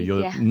Estereo, y yo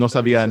Alicia. no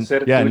sabía, Alicia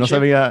no Sertuche.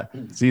 sabía,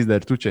 sí, es de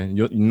Ertuche,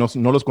 yo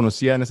no los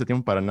conocía en ese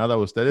tiempo para nada a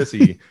ustedes,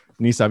 y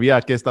ni sabía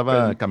a qué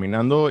estaba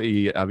caminando,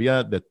 y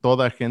había de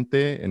toda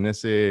gente en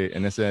ese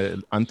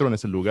antro, en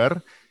ese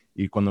lugar,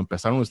 y cuando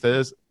empezaron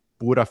ustedes,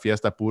 pura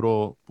fiesta,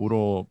 puro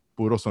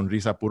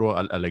sonrisa, puro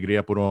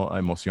alegría, puro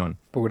emoción.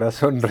 Pura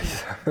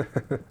sonrisa.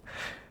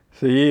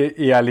 Sí,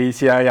 y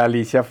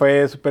Alicia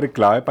fue súper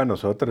clave para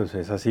nosotros.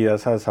 Esas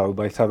idas a South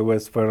by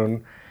Southwest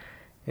fueron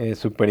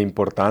súper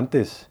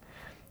importantes.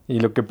 Y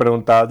lo que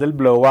preguntabas del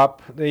blow up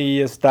y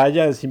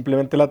estalla es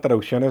simplemente la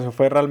traducción, eso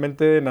fue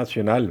realmente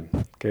nacional,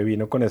 que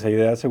vino con esa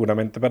idea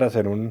seguramente para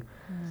hacer un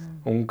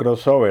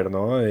crossover,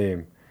 ¿no?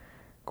 De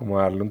como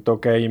darle un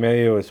toque ahí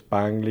medio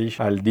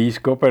Spanglish al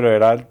disco, pero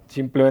era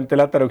simplemente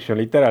la traducción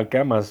literal que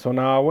además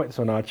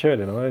sonaba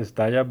chévere, ¿no?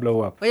 Estalla,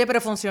 blow up. Oye,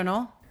 pero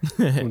funcionó.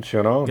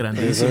 Funcionó.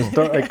 Grandísimo.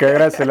 Hay que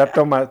agradecerle a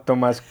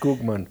Tomás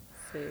Cookman.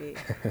 Sí.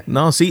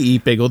 No, sí, y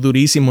pegó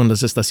durísimo en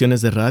las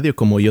estaciones de radio,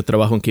 como yo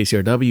trabajo en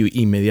KCRW,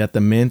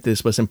 inmediatamente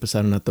después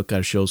empezaron a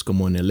tocar shows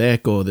como en el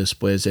Echo,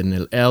 después en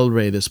el El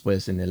Rey,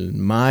 después en el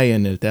Maya,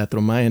 en el Teatro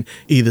Mayan,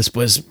 y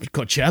después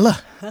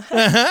Coachella.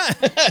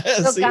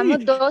 Tocamos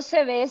Sí.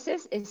 12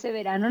 veces ese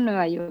verano en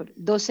Nueva York,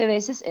 12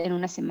 veces en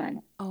una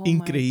semana. Oh,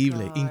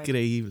 Increíble, my God.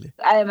 increíble.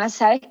 Además,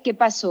 ¿sabes qué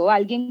pasó?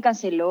 Alguien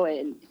canceló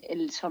el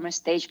Summer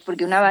Stage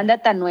porque una banda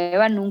tan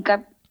nueva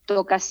nunca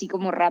toca así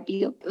como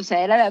rápido. O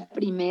sea, era la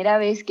primera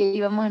vez que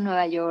íbamos a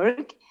Nueva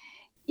York,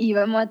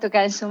 íbamos a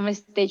tocar el Summer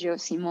Stage. Yo,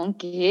 Simón,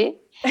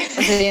 ¿qué?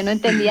 O sea, yo no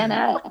entendía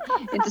nada.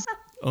 Entonces,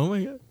 Oh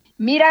my God.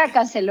 mira,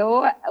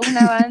 canceló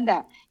una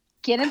banda.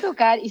 ¿Quieren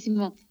tocar? Y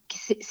Simón,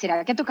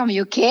 ¿será que tocamos?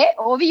 Yo, ¿qué?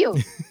 Obvio.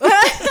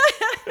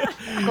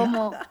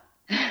 Como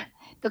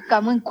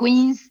tocamos en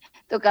Queens,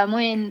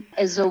 tocamos en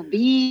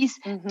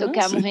SOBs,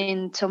 tocamos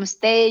en Some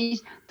Stage,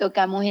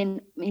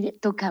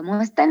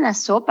 tocamos hasta en La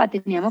Sopa,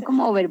 teníamos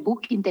como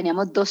overbooking,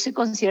 teníamos 12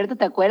 conciertos,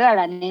 ¿te acuerdas,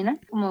 la nena?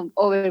 Como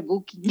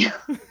overbooking.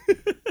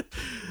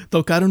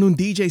 Tocaron un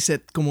DJ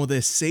set como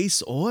de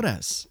 6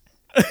 horas.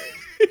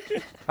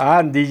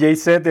 En DJ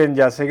set en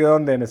ya sé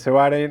dónde, en ese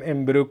bar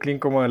en Brooklyn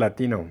como de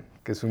latino,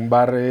 que es un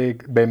bar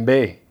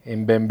Bembe,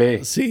 en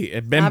Bembe. Sí,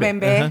 Bembe.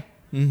 Bembe. Ajá.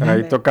 Ujú.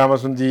 Ahí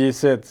tocamos un DJ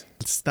set.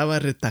 Estaba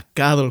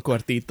retacado el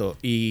cuartito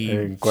y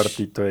Un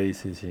cuartito ahí,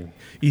 sí.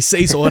 y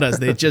 6 horas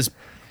de just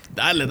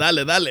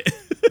dale.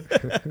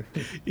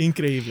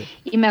 Increíble.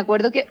 Y me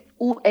acuerdo que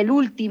el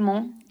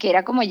último, que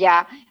era como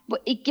ya,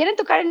 y quieren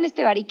tocar en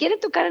este bar, y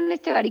quieren tocar en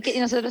este bar, y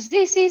nosotros,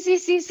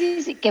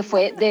 sí, que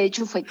fue, de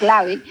hecho, fue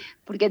clave,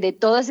 porque de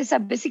todas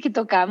esas veces que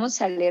tocamos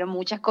salieron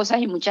muchas cosas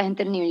y mucha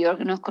gente en New York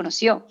nos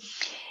conoció.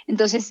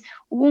 Entonces,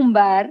 hubo un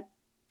bar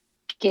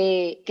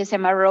que se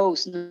llama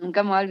Rose,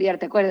 nunca me voy a olvidar,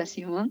 ¿te acuerdas,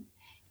 Simón?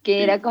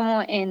 Que era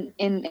como en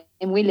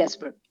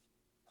Williamsburg.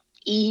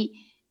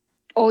 Y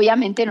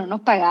obviamente no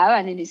nos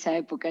pagaban en esa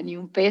época ni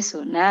un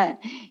peso, nada.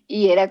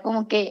 Y era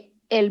como que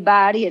el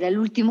bar y era el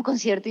último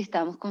concierto y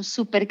estábamos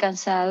súper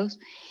cansados.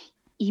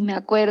 Y me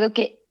acuerdo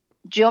que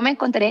yo me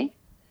encontré,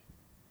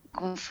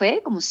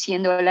 fue como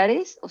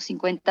 $100 o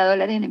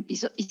 $50 en el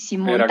piso y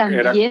Simón Era,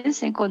 también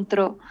se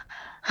encontró.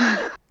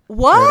 era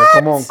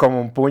What?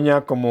 como un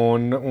puña, como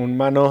un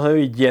manojo de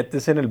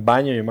billetes en el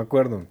baño, yo me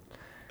acuerdo.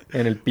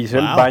 En el piso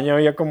del Wow. baño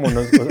había como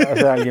unos, o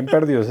sea, alguien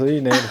perdió ese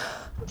dinero.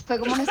 Fue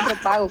como nuestro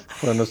pago.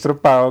 Fue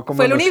nuestro pago, Fue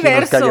como el si nos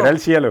cayera universo. el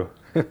cielo.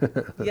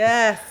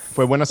 Yes.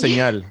 Fue buena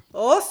señal.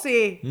 Oh,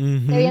 sí.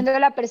 Viendo a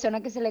la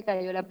persona que se le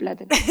cayó la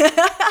plata.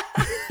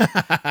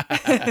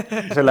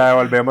 Se la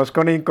devolvemos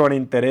con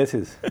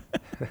intereses.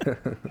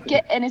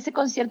 Que en ese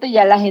concierto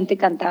ya la gente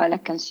cantaba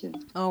las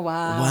canciones. Oh,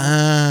 wow.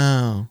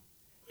 Wow.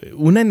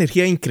 Una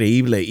energía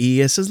increíble.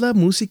 Y esa es la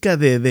música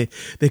de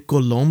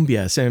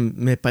Colombia. O sea,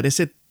 me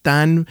parece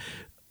tan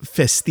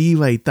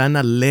festiva y tan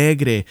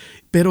alegre.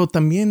 Pero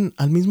también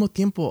al mismo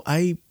tiempo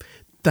hay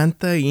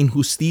tanta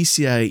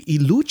injusticia y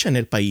lucha en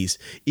el país.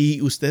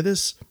 Y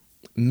ustedes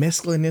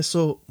mezclan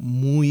eso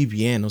muy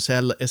bien. O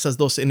sea, esas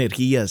dos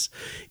energías.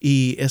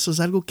 ¿Y eso es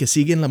algo que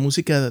sigue en la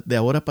música de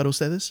ahora para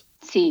ustedes?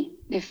 Sí,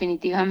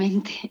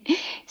 definitivamente.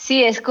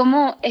 Sí, es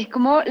como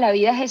la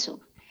vida es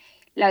eso.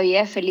 La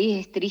vida es feliz,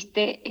 es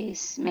triste,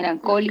 es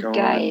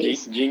melancólica,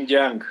 Yin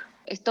Yang.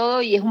 es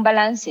todo y es un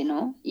balance,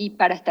 ¿no? Y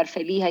para estar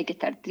feliz hay que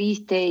estar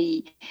triste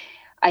y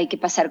hay que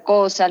pasar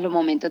cosas, los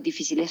momentos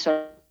difíciles son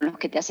los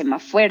que te hacen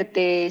más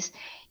fuertes.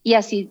 Y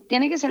así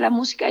tiene que ser la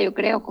música, yo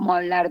creo, como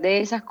hablar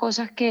de esas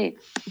cosas que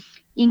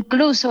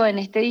incluso en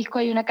este disco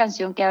hay una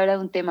canción que habla de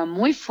un tema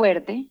muy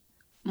fuerte,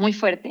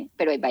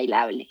 pero es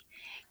bailable.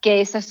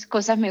 Que esas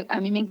cosas a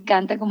mí me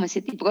encanta, como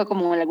ese tipo,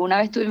 como alguna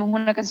vez tuvimos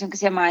una canción que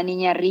se llamaba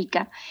Niña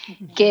Rica,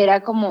 que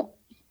era como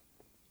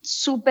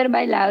súper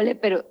bailable,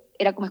 pero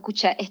era como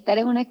estar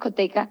en una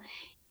discoteca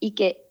y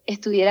que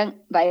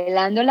estuvieran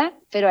bailándola,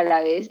 pero a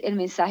la vez el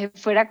mensaje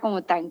fuera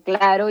como tan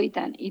claro y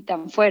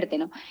tan fuerte,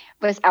 ¿no?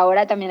 Pues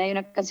ahora también hay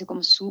una canción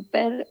como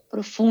súper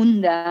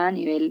profunda a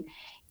nivel,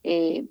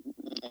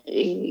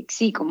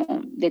 sí,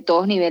 como de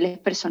todos niveles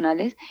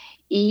personales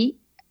y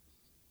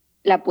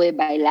la puedes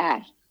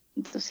bailar.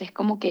 Entonces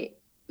como que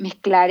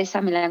mezclar esa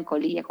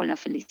melancolía con la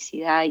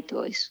felicidad y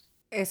todo eso.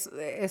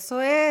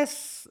 Eso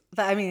es,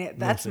 I mean,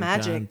 that's Nos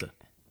magic. encanta.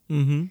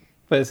 Ujú.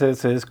 Pues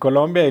es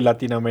Colombia y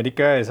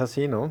Latinoamérica es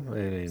así, ¿no?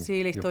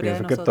 Sí, la Yo historia de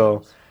pienso que todo,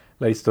 nosotros.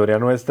 la historia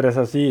nuestra es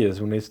así, es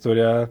una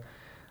historia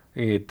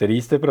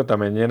triste, pero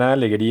también llena de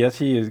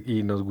alegrías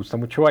y nos gusta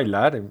mucho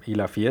bailar y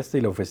la fiesta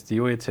y lo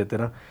festivo, y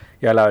etcétera.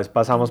 Y a la vez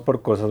pasamos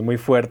por cosas muy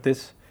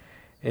fuertes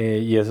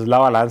y esa es la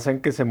balanza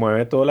en que se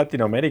mueve toda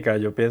Latinoamérica,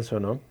 yo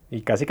pienso, ¿no?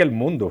 Y casi que el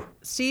mundo.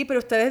 Sí, pero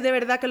ustedes de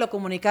verdad que lo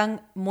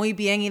comunican muy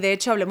bien y de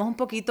hecho hablemos un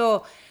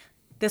poquito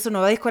de su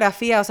nueva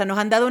discografía. O sea, nos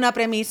han dado una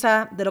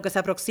premisa de lo que se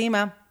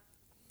aproxima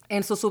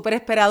en su súper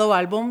esperado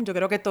álbum. Yo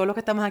creo que todos los que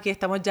estamos aquí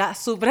estamos ya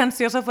súper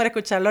ansiosos por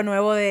escuchar lo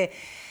nuevo de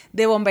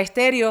Bomba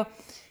Estereo.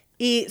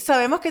 Y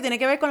sabemos que tiene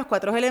que ver con los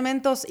 4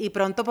 elementos y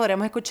pronto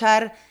podremos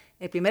escuchar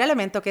el primer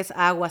elemento, que es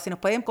agua. Si nos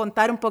pueden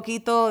contar un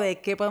poquito de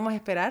qué podemos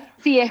esperar.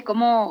 Sí, es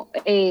como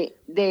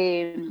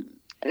de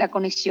la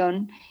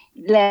conexión,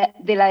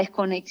 de la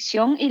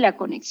desconexión y la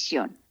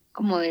conexión,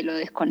 como de lo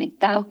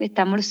desconectados que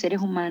estamos los seres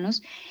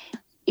humanos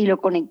y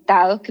lo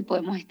conectados que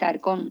podemos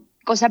estar con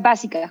cosas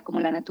básicas como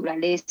la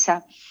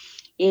naturaleza.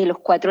 Los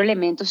 4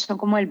 elementos son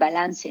como el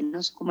balance,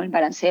 ¿no? Son como el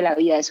balance de la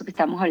vida, de eso que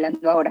estamos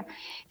hablando ahora.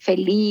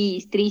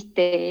 Feliz,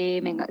 triste,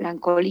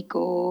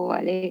 melancólico,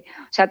 ¿vale?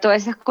 O sea,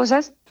 todas esas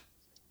cosas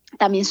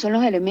también son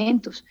los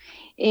elementos.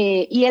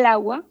 Y el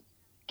agua,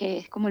 que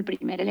es como el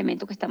primer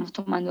elemento que estamos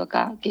tomando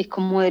acá, que es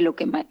como de lo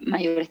que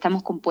mayor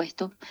estamos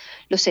compuestos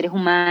los seres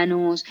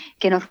humanos,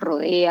 que nos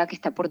rodea, que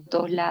está por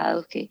todos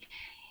lados, que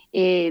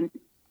eh,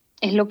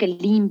 es lo que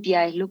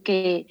limpia, es lo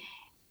que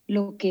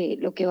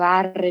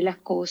barre las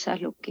cosas,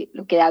 lo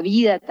que da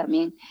vida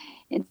también.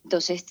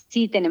 Entonces,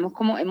 sí,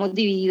 hemos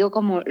dividido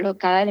como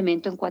cada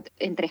elemento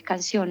en 3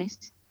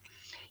 canciones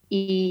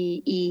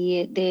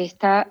y de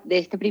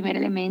este primer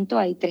elemento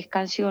hay 3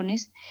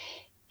 canciones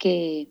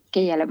que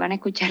ya las van a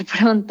escuchar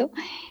pronto,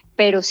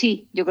 pero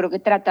sí, yo creo que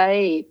trata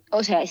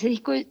o sea, ese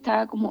disco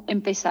está como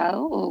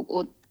empezado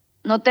o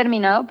no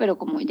terminado, pero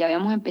como ya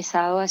habíamos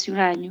empezado hace un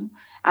año,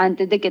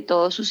 antes de que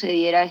todo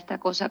sucediera esta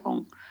cosa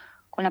con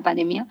la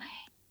pandemia,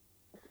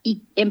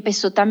 y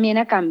empezó también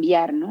a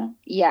cambiar, ¿no?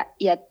 Y a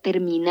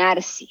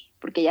terminarse,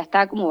 porque ya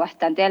estaba como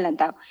bastante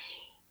adelantado.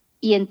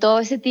 Y en todo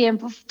ese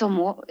tiempo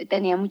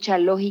tenía mucha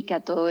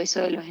lógica todo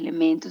eso de los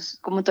elementos,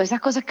 como todas esas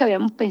cosas que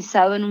habíamos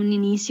pensado en un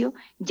inicio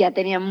ya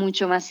tenían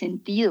mucho más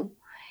sentido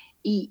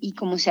y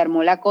como se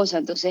armó la cosa,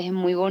 entonces es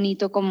muy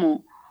bonito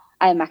como,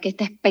 además que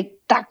está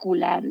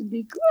espectacular,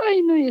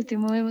 ay no, yo estoy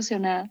muy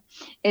emocionada,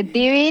 es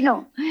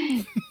divino,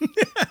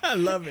 I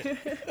love it.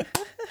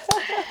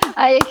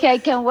 ay es que I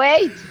can't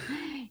wait,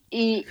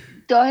 y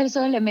todos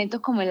esos elementos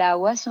como el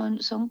agua son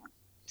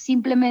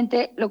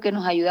simplemente lo que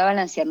nos ayuda a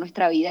balancear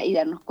nuestra vida y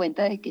darnos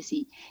cuenta de que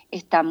si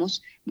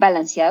estamos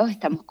balanceados,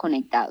 estamos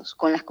conectados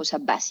con las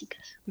cosas básicas.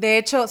 De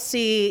hecho,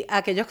 si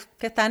aquellos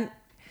que están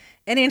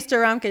en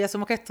Instagram, que ya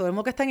somos que todo el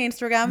mundo que está en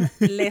Instagram,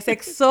 les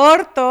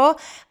exhorto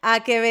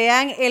a que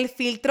vean el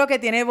filtro que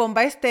tiene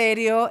Bomba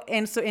Estereo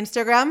en su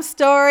Instagram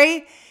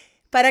Story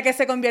para que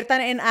se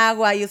conviertan en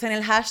agua y usen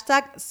el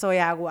hashtag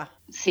 #SoyAgua.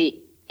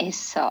 Sí,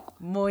 eso.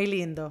 Muy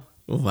lindo.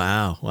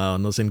 Wow,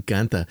 nos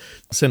encanta.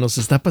 Se nos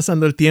está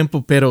pasando el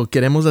tiempo, pero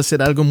queremos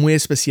hacer algo muy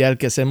especial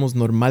que hacemos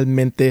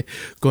normalmente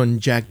con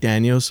Jack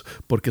Daniels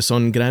porque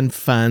son gran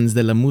fans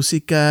de la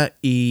música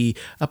y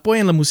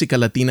apoyan la música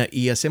latina,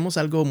 y hacemos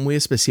algo muy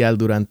especial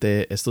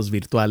durante estos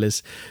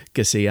virtuales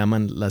que se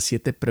llaman las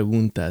 7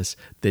 preguntas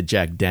de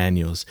Jack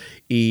Daniels.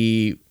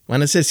 Y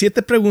van a ser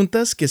 7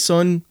 preguntas que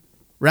son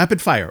rapid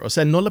fire, o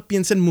sea, no la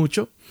piensen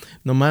mucho,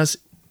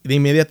 nomás de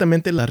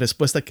inmediatamente la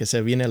respuesta que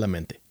se viene a la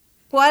mente.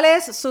 ¿Cuál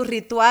es su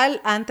ritual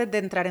antes de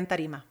entrar en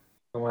tarima?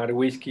 Tomar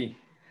whisky.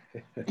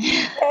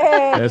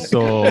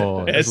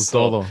 Eso es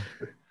todo.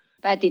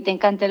 A ti te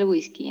encanta el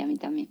whisky, a mí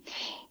también.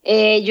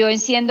 Yo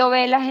enciendo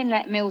velas,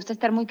 me gusta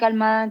estar muy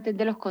calmada antes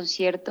de los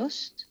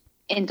conciertos,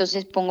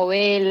 entonces pongo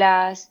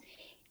velas,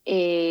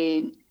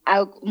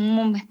 hago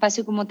un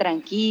espacio como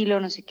tranquilo,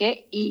 no sé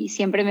qué, y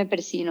siempre me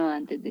persino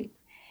antes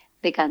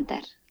de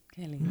cantar.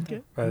 Qué lindo.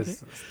 Okay.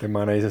 Pues, este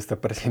man ahí se está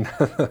presionando.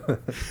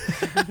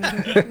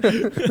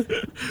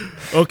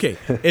 Ok,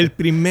 el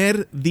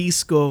primer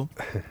disco,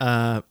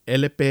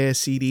 LP,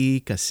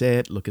 CD,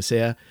 cassette, lo que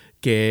sea,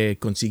 que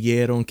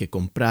consiguieron, que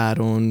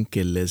compraron,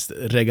 que les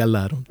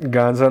regalaron.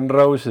 Guns N'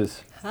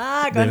 Roses.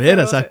 De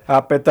veras.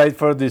 Appetite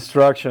for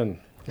Destruction.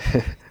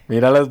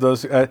 Mira las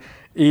dos.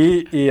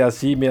 Y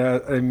así,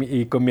 mira,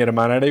 y con mi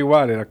hermana era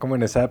igual. Era como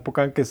en esa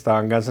época en que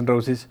estaban Guns N'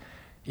 Roses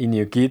y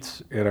New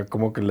Kids. Era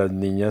como que las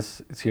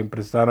niñas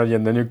siempre estaban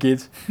oyendo New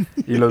Kids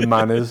y los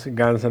manes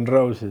Guns N'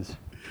 Roses.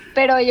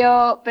 Pero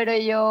yo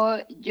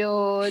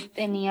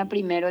tenía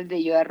primero el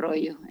de Yo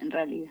Arroyo, en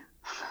realidad.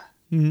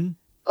 Mm-hmm.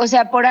 O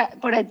sea, por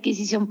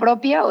adquisición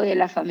propia o de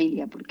la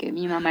familia, porque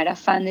mi mamá era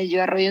fan de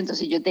Yo Arroyo,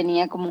 entonces yo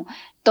tenía como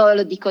todos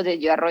los discos de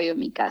Yo Arroyo en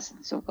mi casa.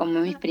 Son como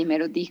mis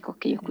primeros discos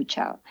que yo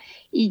escuchaba.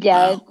 Y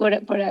ya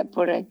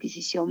por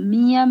adquisición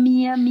mía,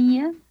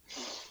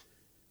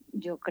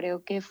 yo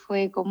creo que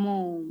fue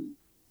como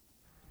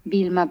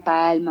Vilma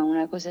Palma,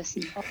 una cosa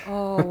así.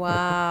 Oh,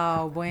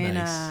 wow,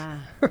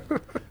 buena.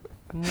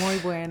 Muy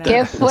buena. ¡Qué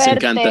Nos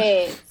encanta.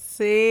 fuerte!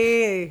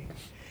 Sí.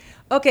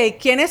 Ok,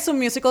 ¿quién es su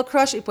musical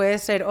crush? Y puede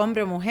ser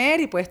hombre o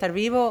mujer, y puede estar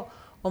vivo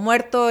o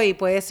muerto, y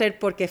puede ser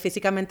porque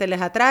físicamente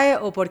les atrae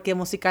o porque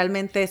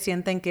musicalmente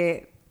sienten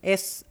que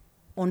es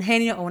un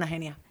genio o una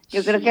genia.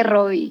 Yo creo que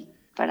Robbie,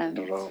 para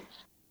mí.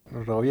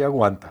 Robbie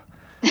aguanta.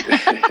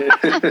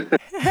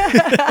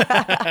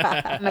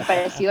 Me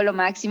pareció lo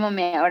máximo,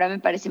 ahora me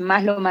parece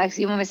más lo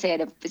máximo, me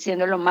seguiré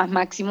siendo lo más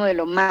máximo de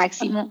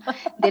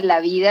la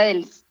vida,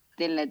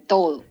 de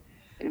todo.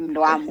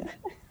 Lo amo.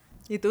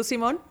 ¿Y tú,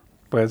 Simón?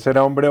 Puede ser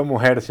hombre o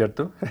mujer,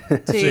 ¿cierto?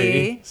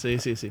 Sí. Sí.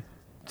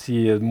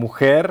 Si es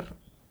mujer,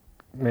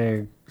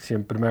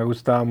 siempre me ha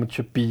gustado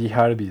mucho PJ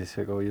Harvey.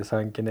 Ya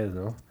saben quién es,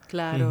 ¿no?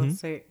 Claro, Uh-huh.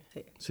 sí.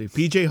 Sí,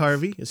 PJ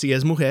Harvey, si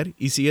es mujer.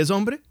 ¿Y si es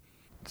hombre?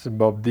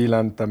 Bob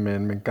Dylan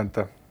también me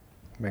encanta.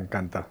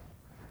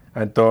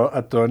 A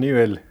todo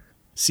nivel.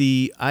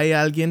 Si hay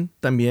alguien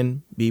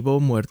también vivo o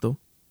muerto,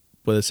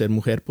 puede ser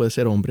mujer, puede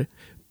ser hombre,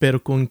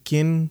 pero ¿con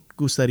quién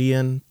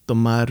gustarían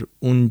tomar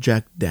un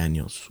Jack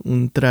Daniels,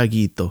 un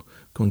traguito?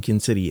 ¿Con quién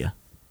sería?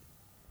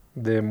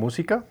 ¿De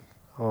música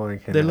o en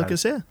general? De lo que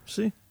sea,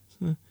 sí.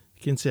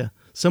 Quien sea.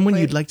 Someone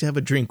you'd like to have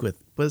a drink with.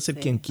 Puede ser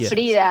quien quiera.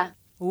 Frida.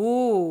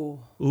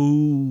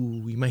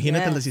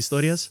 Imagínate Yes. las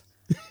historias.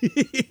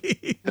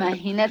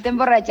 Imagínate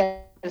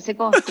emborracharse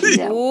con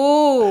Frida.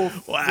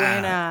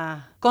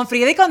 Buena. Con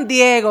Frida y con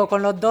Diego,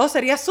 con los dos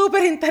sería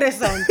súper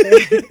interesante.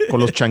 Con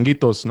los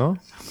changuitos, ¿no?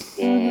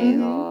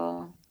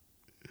 Diego.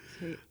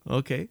 Sí,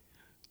 Ok.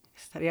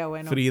 estaría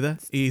bueno. Frida.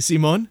 ¿Y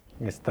Simón?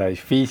 Está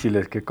difícil,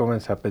 es que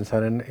comencé a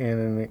pensar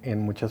en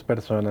muchas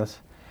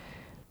personas.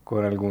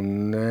 Con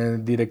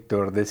algún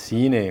director de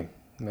cine,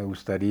 me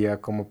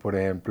gustaría, como por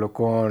ejemplo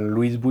con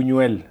Luis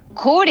Buñuel.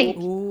 Curi.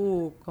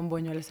 Con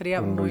Buñuel sería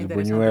Con muy Luis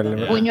interesante. Buñuel.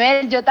 también.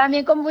 Buñuel, yo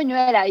también con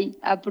Buñuel ahí,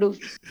 approve.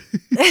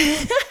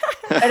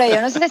 Pero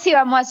yo no sé si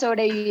vamos a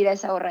sobrevivir a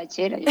esa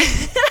borrachera.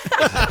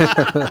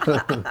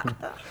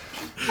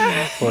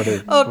 Por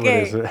Ok.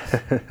 eso.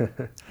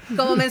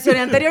 Como mencioné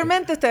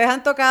anteriormente, ustedes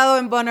han tocado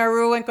en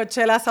Bonnaroo, en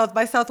Coachella, South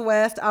by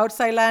Southwest,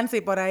 Outside Lands,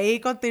 y por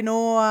ahí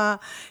continúa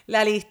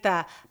la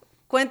lista.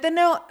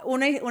 Cuéntenos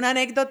una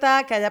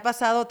anécdota que haya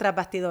pasado tras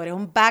bastidores,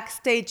 un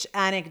backstage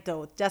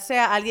anecdote, ya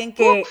sea alguien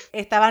que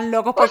estaban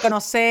locos por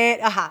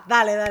conocer. Ajá,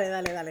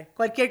 dale,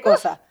 cualquier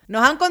cosa.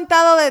 Nos han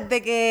contado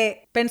desde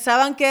que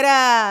pensaban que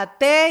era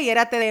té y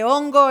era té de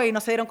hongo y no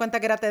se dieron cuenta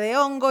que era té de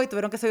hongo y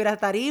tuvieron que subir a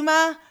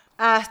tarima,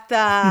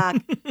 hasta...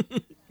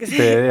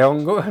 ¿Té de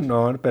hongo?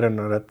 No, pero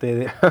no era té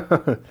de...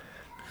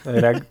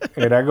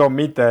 era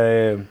gomita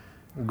de...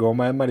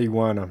 Goma de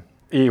marihuana.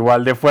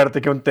 Igual de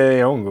fuerte que un té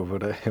de hongo,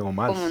 o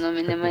más. Como no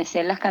me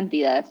sé las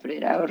cantidades, pero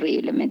era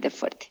horriblemente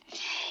fuerte.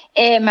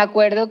 Me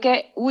acuerdo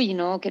que,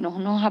 que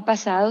nos ha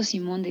pasado,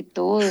 Simón, de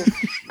todo.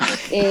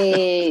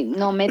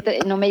 No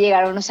me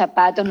llegaron los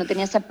zapatos, no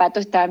tenía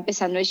zapatos, estaba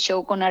empezando el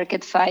show con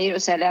Arcade Fire, o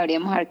sea, le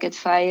abríamos Arcade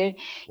Fire.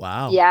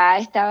 Wow. Ya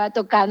estaba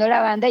tocando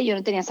la banda y yo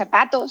no tenía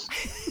zapatos.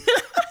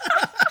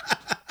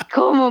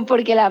 ¿Cómo?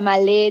 Porque la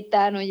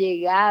maleta no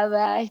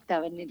llegaba,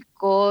 estaba en el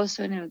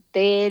coso, en el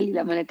hotel, y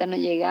la maleta no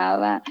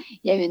llegaba,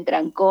 y había un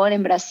trancón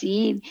en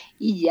Brasil,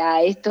 y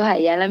ya estos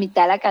allá en la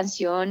mitad de la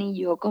canción, y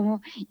yo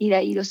como,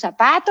 y los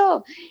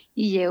zapatos,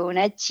 y llegó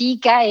una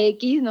chica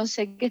X, no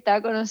sé qué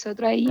estaba con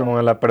nosotros ahí, Como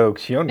en la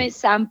producción. me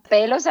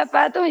zampé los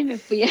zapatos y me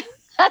fui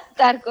a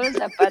estar con los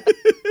zapatos.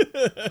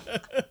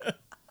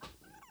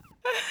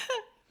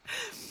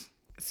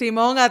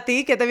 Simón, ¿a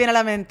ti qué te viene a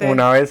la mente?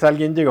 Una vez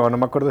alguien llegó, no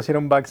me acuerdo si era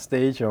un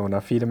backstage o una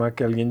firma,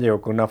 que alguien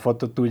llegó con una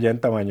foto tuya en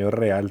tamaño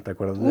real, ¿te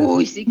acuerdas de eso?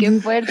 Uy, sí, qué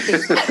fuerte.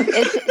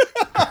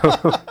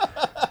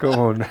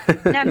 Como una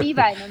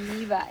amiba.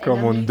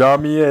 Como un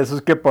dummy de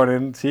esos que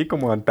ponen, sí,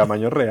 como en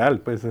tamaño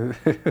real, pues.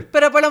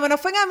 Pero por lo menos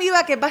fue en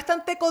Amiba, que es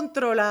bastante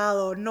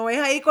controlado. No es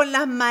ahí con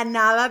las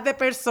manadas de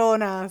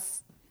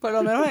personas. Por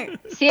lo menos.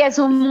 Sí, es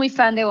un muy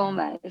fan de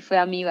Bomba. Fue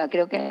amiba,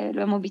 creo que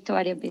lo hemos visto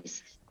varias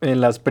veces. De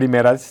las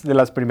primeras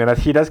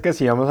giras que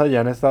hacíamos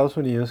allá en Estados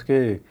Unidos,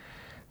 que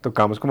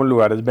tocamos como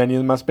lugares,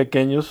 venues más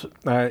pequeños,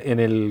 en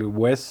el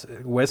West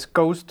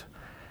Coast,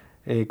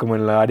 como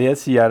en la área de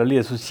Seattle, y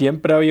eso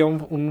siempre había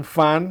un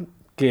fan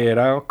que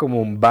era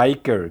como un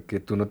biker, que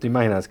tú no te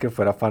imaginas que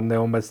fuera fan de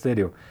Bomba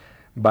Estéreo.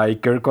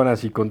 Biker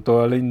con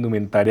toda la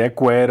indumentaria de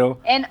cuero.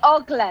 En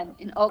Oakland.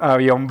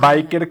 Había un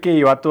biker que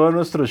iba a todos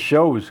nuestros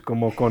shows,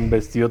 como con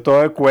vestido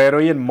todo de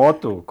cuero y en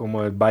moto,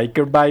 como el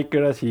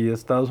biker así de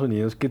Estados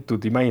Unidos, que tú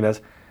te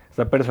imaginas,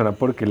 esta persona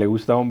por qué le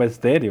gusta Bomba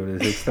Estéreo,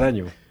 es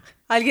extraño.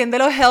 Alguien de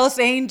los Hells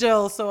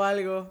Angels o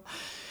algo.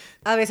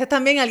 A veces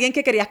también alguien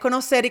que querías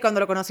conocer y cuando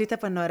lo conociste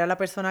pues no era la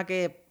persona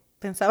que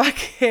pensaba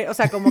que, o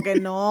sea, como que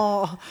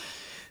no...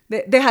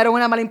 dejaron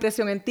una mala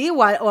impresión en ti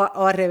o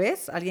al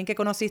revés, alguien que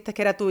conociste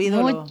que era tu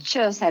ídolo.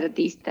 Muchos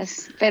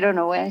artistas, pero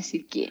no voy a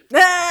decir quién.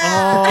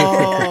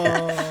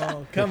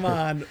 Oh, come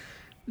on.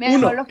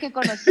 Mejor los que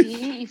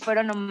conocí y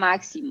fueron lo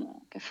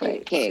máximo, que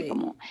fue que Sí.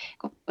 como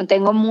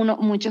tengo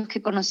muchos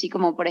que conocí,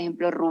 como por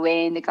ejemplo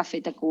Rubén de Café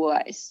Tacuba,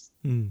 es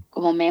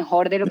como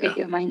mejor de lo que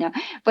yo imaginaba.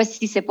 Pues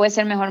si se puede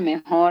ser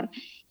mejor.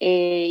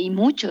 Y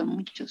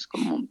muchos,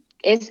 como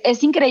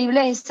es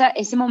increíble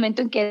ese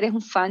momento en que eres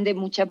un fan de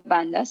muchas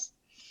bandas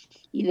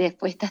y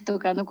después estás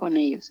tocando con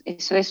ellos.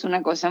 Eso es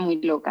una cosa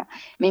muy loca.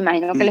 Me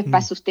imagino que les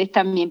pasa a ustedes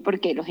también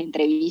porque los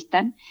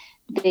entrevistan,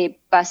 de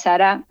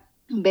pasar a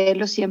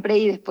verlos siempre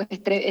y después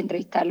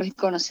entrevistarlos y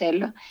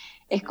conocerlos.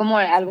 Es como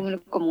algo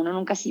como uno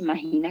nunca se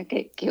imagina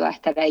que va a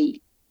estar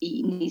ahí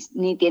y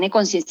ni tiene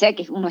conciencia de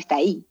que uno está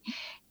ahí,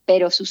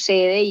 pero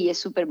sucede y es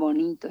súper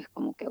bonito. Es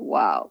como que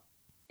wow.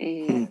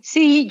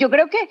 Sí, yo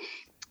creo que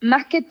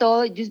más que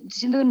todo, yo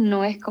siento que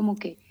no es como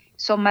que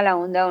son mala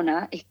onda o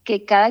nada, es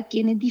que cada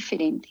quien es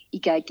diferente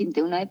y cada quien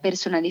tiene una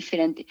persona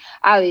diferente.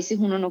 A veces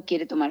uno no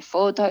quiere tomar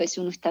fotos, a veces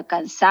uno está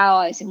cansado,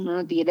 a veces uno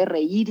no quiere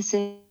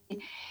reírse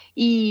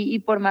y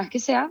por más que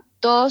sea,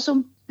 todos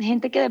son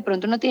gente que de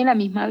pronto no tiene la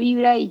misma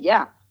vibra y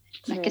ya.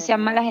 No es que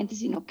sean mala gente,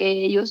 sino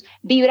que ellos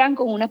vibran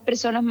con unas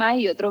personas más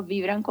y otros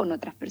vibran con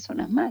otras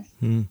personas más.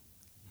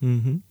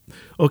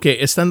 Ok,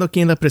 estando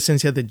aquí en la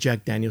presencia de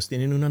Jack Daniels,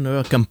 tienen una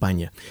nueva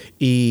campaña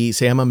y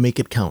se llama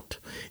Make It Count.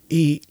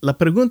 Y la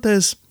pregunta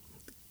es,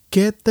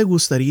 ¿qué te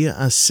gustaría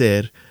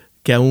hacer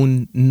que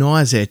aún no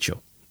has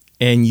hecho?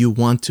 And you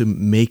want to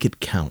make it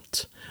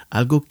count.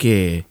 Algo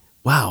que,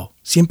 wow,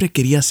 siempre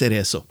quería hacer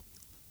eso.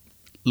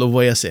 Lo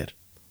voy a hacer.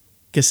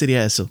 ¿Qué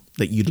sería eso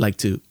that you'd like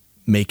to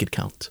make it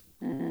count?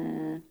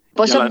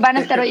 Pues van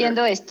a estar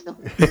oyendo esto.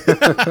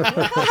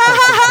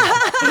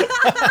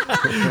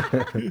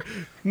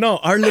 No,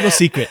 our little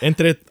secret.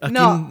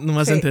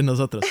 Nomás entre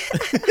nosotros.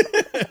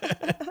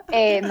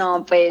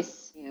 No,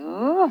 pues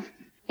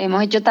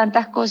hemos hecho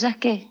tantas cosas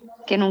que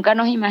nunca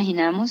nos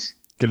imaginamos.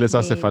 ¿Qué les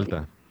hace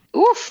falta?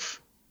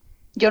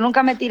 Yo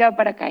nunca me he tirado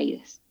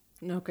paracaídas.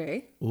 Ok.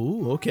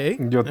 Ok.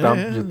 Yo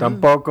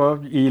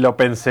tampoco, y lo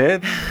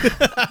pensé,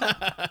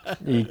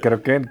 y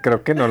creo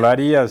que no lo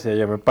haría. O sea,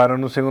 ya me paro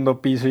en un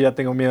segundo piso y ya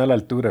tengo miedo a la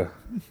altura.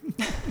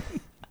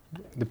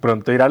 De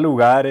pronto ir a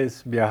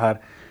lugares,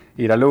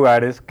 ir a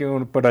lugares que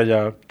por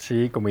allá,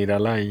 sí, como ir a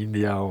la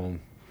India o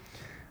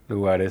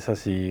lugares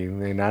así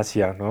en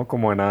Asia, ¿no?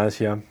 Como en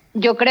Asia.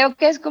 Yo creo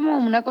que es como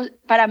una cosa,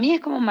 para mí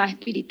es como más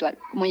espiritual,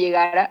 como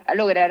llegar a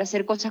lograr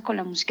hacer cosas con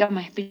la música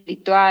más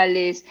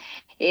espirituales,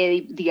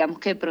 digamos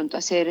que de pronto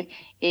hacer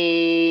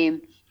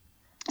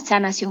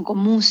sanación con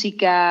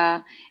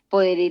música,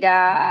 poder ir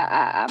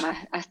a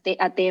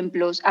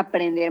templos,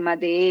 aprender más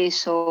de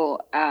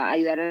eso, a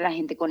ayudar a la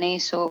gente con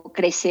eso,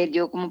 crecer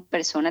yo como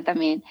persona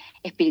también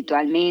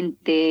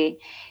espiritualmente,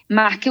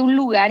 más que un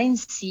lugar en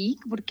sí,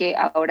 porque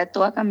ahora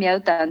todo ha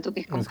cambiado tanto que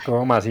Es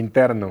como más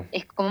interno.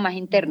 es como más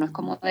interno, es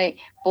como de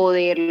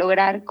poder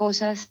lograr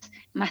cosas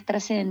más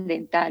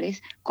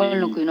trascendentales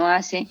con lo que uno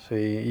hace. Sí,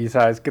 y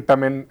sabes que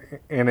también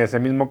en ese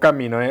mismo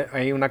camino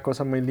hay una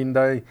cosa muy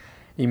linda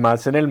y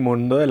más en el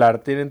mundo del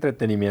arte y el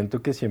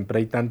entretenimiento que siempre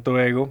hay tanto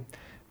ego,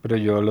 pero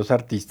yo los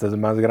artistas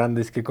más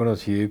grandes que he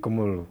conocido y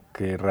como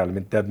que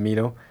realmente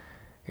admiro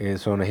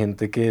son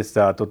gente que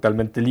está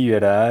totalmente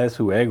liberada de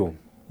su ego.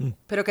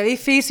 Pero qué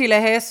difícil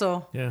es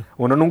eso. Yeah.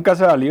 Uno nunca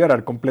se va a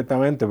liberar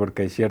completamente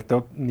porque hay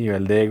cierto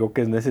nivel de ego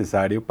que es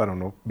necesario para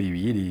uno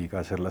vivir y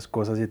hacer las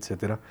cosas y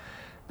etcétera.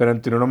 Pero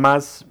entre uno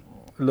más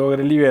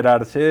logre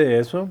liberarse de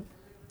eso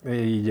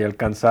y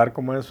alcanzar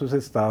como esos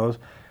estados,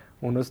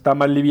 uno está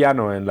más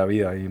liviano en la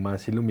vida y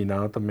más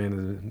iluminado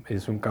también.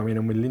 Es un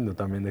camino muy lindo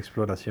también de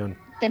exploración.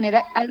 Tener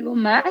algo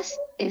más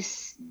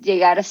es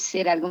llegar a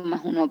ser algo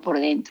más uno por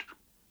dentro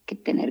que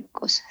tener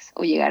cosas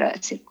o llegar a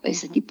hacer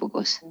ese tipo de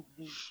cosas.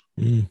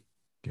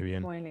 Qué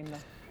bien. Muy lindo.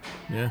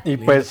 Yeah, Y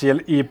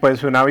lindo.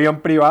 pues un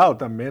avión privado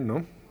también,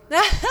 ¿no?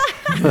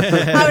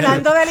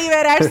 Hablando de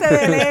liberarse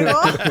del ego.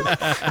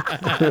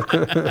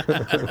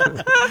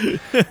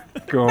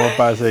 Como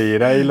para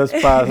seguir ahí los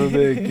pasos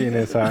de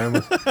quienes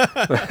sabemos.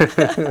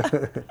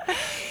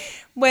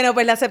 Bueno,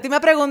 pues la séptima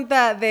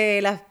pregunta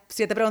de las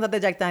 7 preguntas de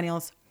Jack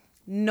Daniels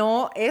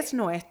no es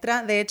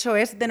nuestra, de hecho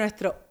es de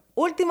nuestro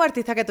último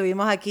artista que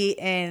tuvimos aquí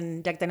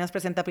en Jack Daniels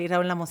Presenta Pili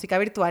Raúl en la música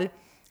virtual,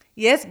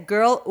 y es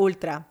Girl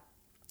Ultra.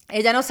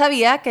 Ella no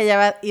sabía que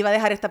ella iba a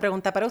dejar esta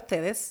pregunta para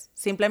ustedes,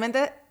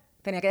 simplemente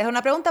tenía que dejar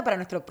una pregunta para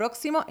nuestro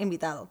próximo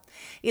invitado.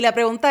 Y la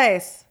pregunta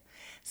es,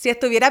 si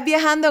estuvieras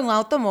viajando en un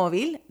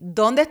automóvil,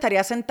 ¿dónde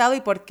estarías sentado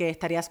y por qué?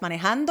 ¿Estarías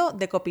manejando,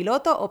 de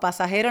copiloto o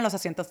pasajero en los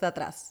asientos de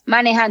atrás?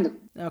 Manejando.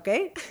 ¿Ok?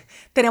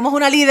 Tenemos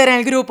una líder en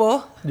el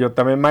grupo. Yo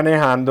también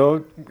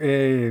manejando,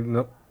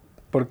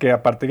 porque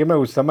aparte que me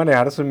gusta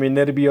manejar, soy muy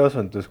nervioso,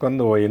 entonces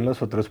cuando voy en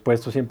los otros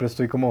puestos siempre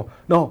estoy como,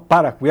 no,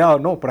 para, cuidado,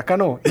 no, por acá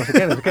no, no sé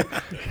qué, no sé qué.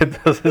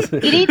 Entonces,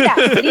 Grita.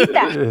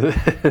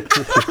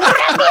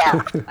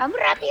 Vamos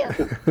rápido.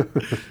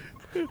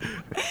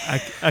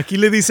 Aquí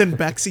le dicen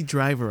backseat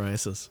driver a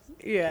esos.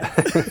 Yeah,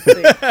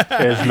 sí.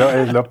 es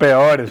lo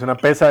peor, es una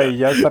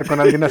pesadilla estar con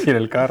alguien así en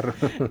el carro.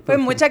 Pues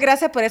muchas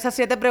gracias por esas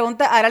 7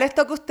 preguntas. Ahora les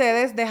toca a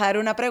ustedes dejar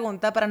una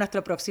pregunta para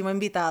nuestro próximo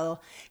invitado,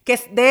 que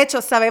de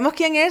hecho sabemos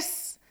quién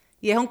es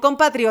y es un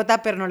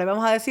compatriota, pero no le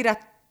vamos a decir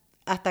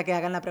hasta que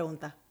hagan la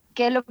pregunta.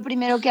 ¿Qué es lo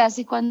primero que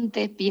haces cuando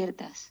te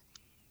despiertas?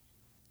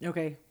 Ok,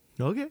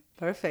 Ok.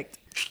 perfecto.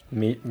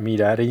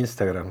 Mirar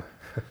Instagram.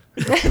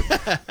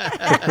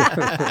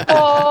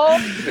 O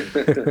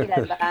ir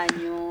al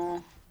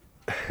baño.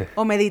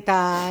 O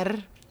meditar.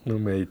 No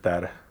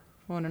meditar.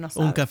 Uno no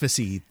sabe. Un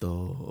cafecito,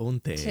 o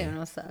un té, Sí, uno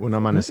no sabe. Un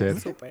amanecer.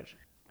 Súper.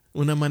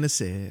 un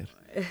amanecer.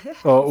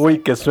 Uy,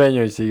 qué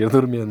sueño y seguir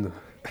durmiendo.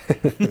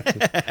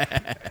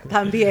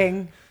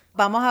 También.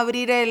 Vamos a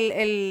abrir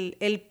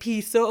el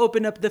piso,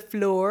 open up the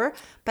floor,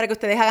 para que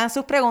ustedes hagan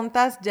sus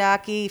preguntas ya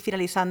aquí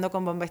finalizando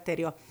con Bomba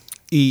Estereo.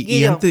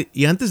 Y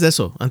antes de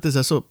eso,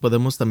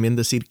 podemos también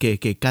decir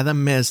que cada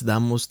mes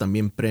damos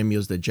también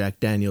premios de Jack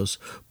Daniels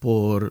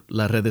por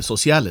las redes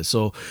sociales.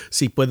 O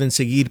si pueden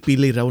seguir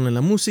Pili y Raúl en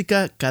la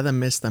música, cada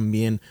mes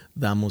también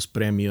damos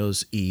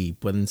premios y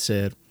pueden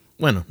ser,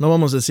 bueno, no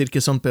vamos a decir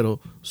qué son, pero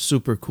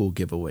super cool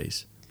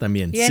giveaways.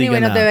 También. Y anyway,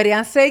 nos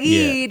deberían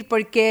seguir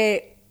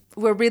porque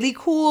we're really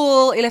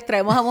cool y les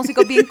traemos a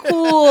músicos bien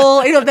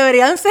cool y nos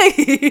deberían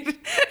seguir.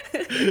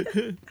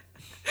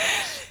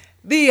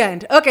 The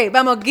end. Ok,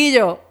 vamos,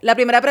 Guillo. La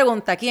primera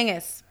pregunta, ¿quién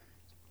es?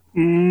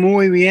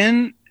 Muy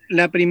bien.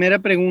 La primera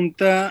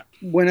pregunta,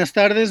 buenas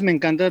tardes, me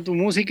encanta tu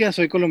música,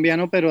 soy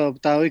colombiano pero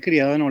adoptado y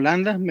criado en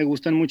Holanda, me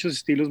gustan muchos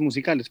estilos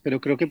musicales,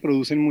 pero creo que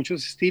producen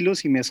muchos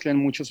estilos y mezclan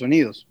muchos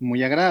sonidos,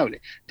 muy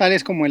agradable,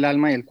 tales como El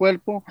alma y el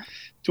cuerpo,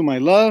 To My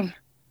Love,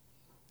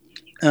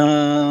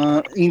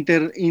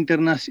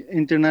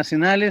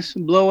 internacionales,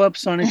 Blow Up,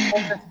 Sonic,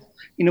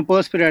 y no puedo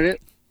esperar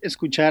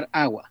escuchar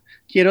Agua.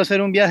 Quiero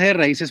hacer un viaje de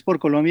raíces por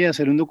Colombia y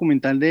hacer un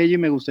documental de ello y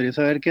me gustaría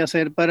saber qué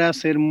hacer para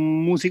hacer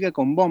música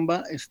con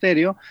Bomba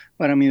Estereo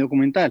para mi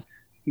documental.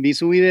 Vi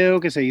su video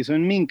que se hizo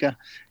en Minca,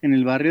 en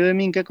el barrio de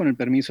Minca, con el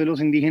permiso de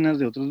los indígenas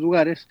de otros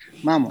lugares.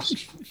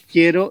 Vamos,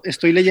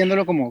 estoy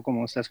leyéndolo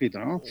como está escrito,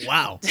 ¿no?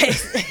 ¡Wow!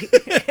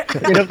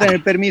 Quiero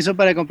obtener permiso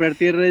para comprar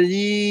tierra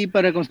allí,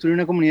 para construir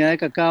una comunidad de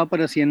cacao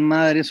para 100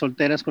 madres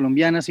solteras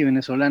colombianas y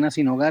venezolanas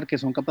sin hogar que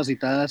son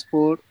capacitadas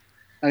por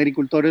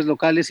agricultores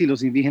locales y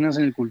los indígenas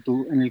en el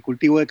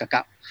cultivo de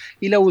cacao.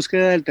 Y la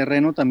búsqueda del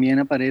terreno también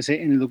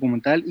aparece en el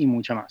documental y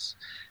mucha más.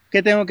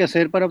 ¿Qué tengo que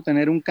hacer para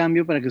obtener un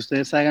cambio para que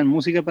ustedes hagan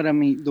música para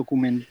mi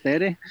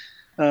documentere?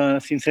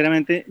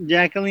 Sinceramente,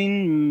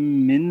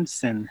 Jacqueline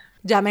Minson.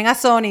 Llamen a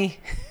Sony.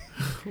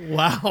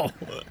 ¡Wow!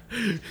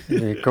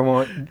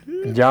 Como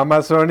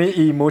llama Sony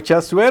y mucha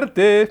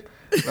suerte.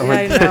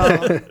 Ay,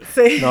 no.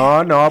 Sí.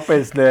 No,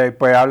 pues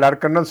puede hablar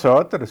con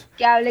nosotros.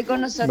 Que hable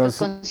con nosotros,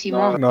 con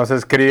Simón. Nos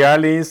escribe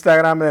al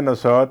Instagram de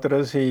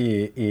nosotros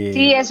Sí,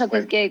 eso,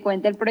 que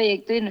cuente el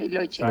proyecto y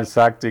lo chévere.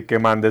 Exacto, y que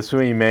mande su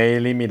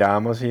email y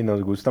miramos y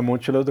nos gustan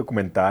mucho los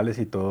documentales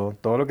y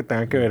todo lo que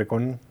tenga que ver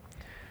con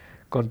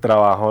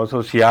trabajo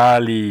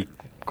social y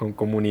con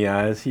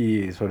comunidades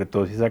y sobre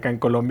todo si es acá en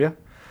Colombia.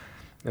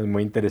 Es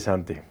muy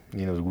interesante y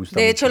nos gusta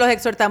De mucho. hecho, los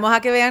exhortamos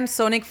a que vean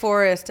Sonic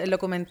Forest, el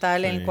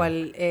documental en el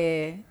cual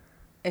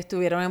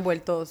estuvieron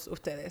envueltos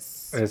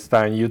ustedes.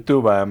 Está en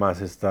YouTube, además,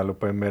 lo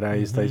pueden ver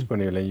ahí, está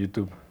disponible en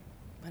YouTube.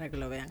 Para que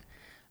lo vean.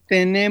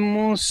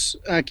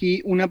 Tenemos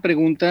aquí una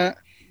pregunta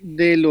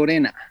de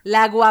Lorena.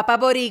 La guapa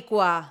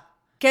boricua,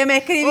 que me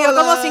escribió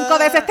como 5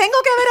 veces, tengo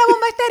que ver a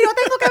Bomba Estereo,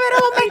 tengo que ver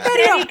a Bomba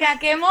Estereo. Erika,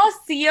 qué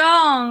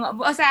emoción.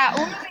 O sea,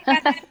 uno me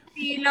encanta el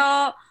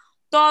estilo,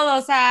 todo.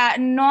 O sea,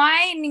 no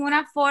hay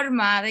ninguna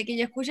forma de que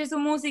yo escuche su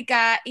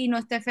música y no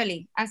esté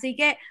feliz. Así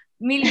que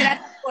mil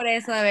gracias por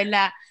eso, de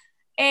verdad.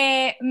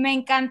 Me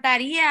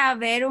encantaría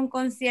ver un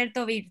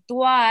concierto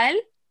virtual.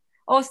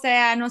 O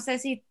sea, no sé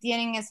si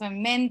tienen eso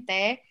en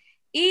mente.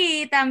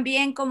 Y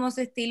también, como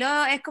su estilo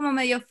es como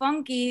medio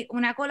funky,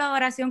 una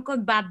colaboración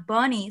con Bad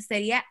Bunny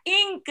sería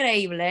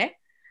increíble.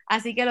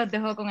 Así que los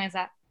dejo con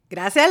esa.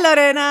 Gracias,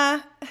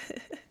 Lorena.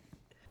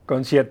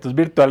 Conciertos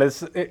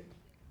virtuales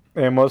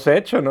hemos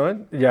hecho,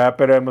 ¿no? Ya,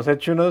 pero hemos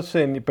hecho unos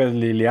pues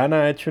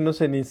Liliana ha hecho unos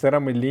en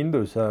Instagram muy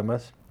lindos,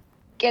 además.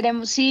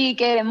 Queremos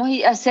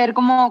hacer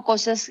como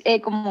cosas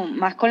como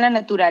más con la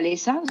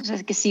naturaleza, o sea,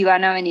 es que sí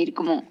van a venir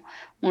como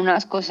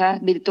unas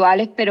cosas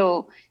virtuales,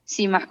 pero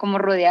sí más como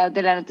rodeados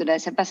de la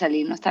naturaleza para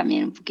salirnos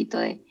también un poquito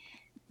de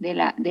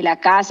la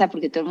casa,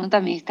 porque todo el mundo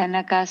también está en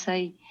la casa.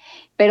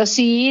 Pero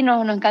sí,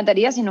 nos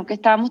encantaría, sino que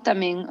estábamos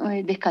también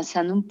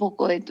descansando un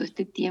poco de todo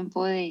este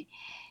tiempo de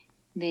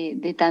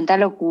tanta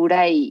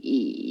locura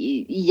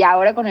y ya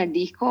ahora con el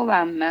disco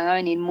van a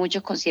venir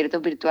muchos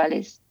conciertos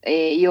virtuales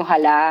y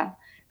ojalá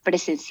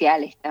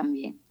presenciales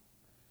también.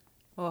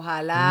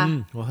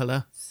 Ojalá.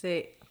 Ojalá.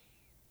 Sí.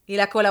 Y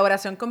la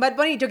colaboración con Bad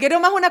Bunny. Yo quiero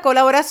más una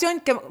colaboración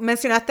que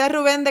mencionaste a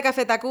Rubén de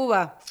Café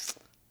Tacuba.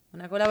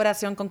 Una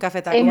colaboración con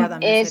Café Tacuba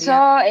también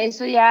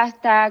Eso ya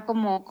está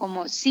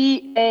como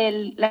sí,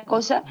 la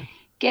cosa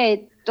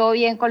que todo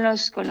bien con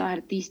los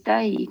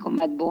artistas y con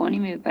Bad Bunny,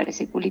 me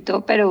parece cool y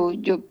todo, pero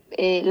yo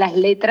las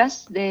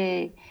letras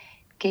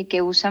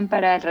que usan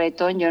para el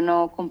reggaetón, yo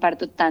no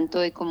comparto tanto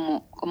de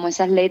como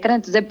esas letras,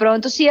 entonces de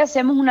pronto sí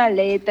hacemos una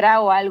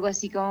letra o algo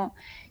así como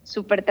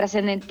súper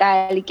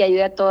trascendental y que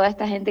ayude a toda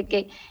esta gente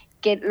que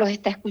los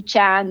está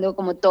escuchando,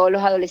 como todos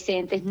los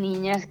adolescentes,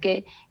 niñas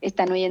que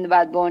están oyendo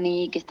Bad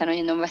Bunny, que están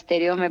oyendo Bomba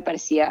Estereo,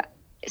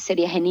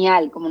 sería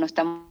genial, como no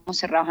estamos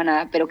cerrados a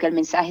nada, pero que el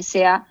mensaje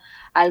sea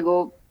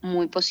algo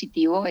muy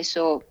positivo,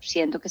 eso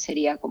siento que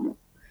sería como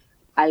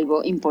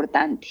algo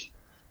importante.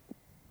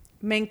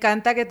 Me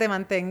encanta que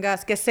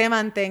se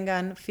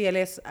mantengan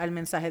fieles al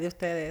mensaje de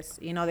ustedes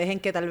y no dejen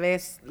que tal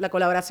vez la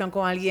colaboración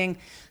con alguien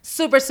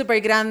súper,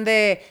 súper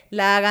grande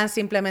la hagan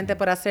simplemente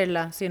por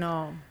hacerla,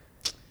 sino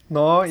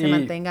se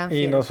mantengan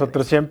fieles. Y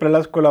nosotros siempre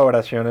las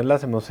colaboraciones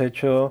las hemos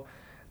hecho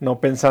no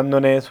pensando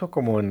en eso,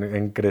 como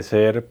en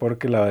crecer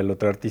porque el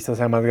otro artista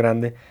sea más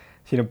grande,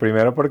 sino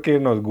primero porque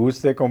nos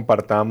guste,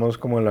 compartamos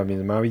como la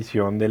misma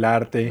visión del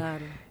arte.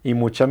 Claro. Y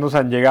muchas nos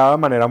han llegado de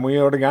manera muy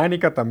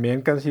orgánica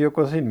también, que han sido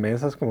cosas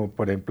inmensas, como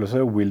por ejemplo eso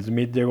de Will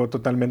Smith llegó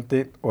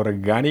totalmente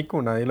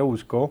orgánico, nadie lo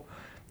buscó.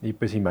 Y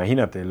pues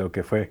imagínate lo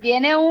que fue.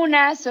 Viene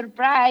una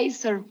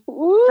surprise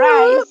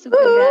súper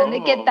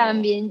grande que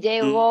también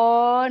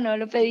llegó, no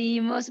lo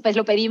pedimos, pues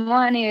lo pedimos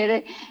a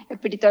nivel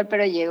espiritual,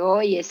 pero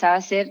llegó y esa va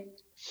a ser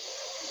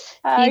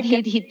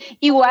hit.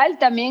 Igual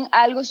también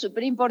algo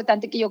súper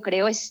importante que yo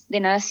creo es de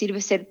nada sirve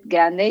ser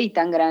grande y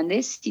tan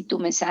grande si tu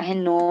mensaje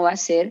no va a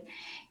ser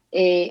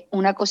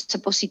una cosa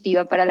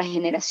positiva para las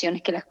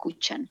generaciones que la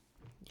escuchan.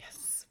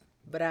 Yes.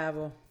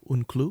 Bravo.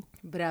 ¿Un clue?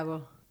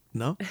 Bravo.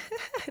 ¿No?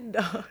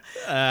 No.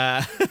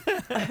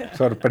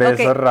 Sorpresas,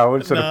 Okay.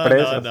 Raúl,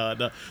 sorpresas.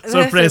 No.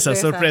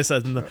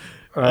 Sorpresas. No.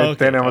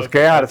 Tenemos que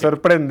dejar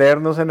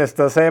sorprendernos en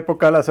estas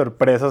épocas, la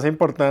sorpresa es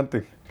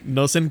importante.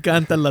 Nos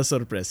encantan las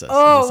sorpresas.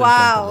 Oh,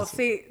 wow.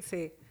 Sí.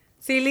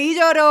 Si Lee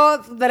lloró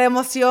de la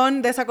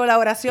emoción de esa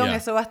colaboración,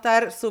 eso va a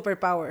estar super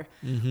power.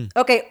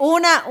 Ok,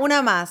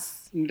 una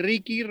más.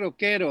 Ricky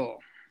Rockero.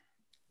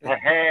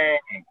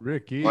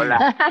 Ricky.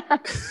 Hola.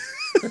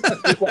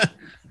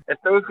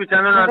 Estoy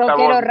escuchando un altavoz.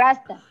 Rockero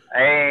Rasta.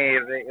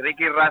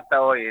 Ricky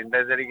Rasta hoy, en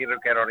vez de Ricky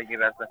Rockero, Ricky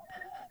Rasta.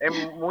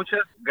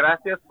 Muchas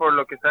gracias por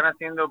lo que están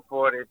haciendo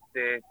por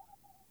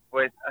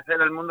pues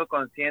hacer al mundo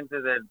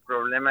consciente del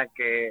problema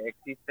que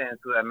existe en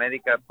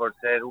Sudamérica por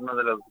ser uno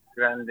de los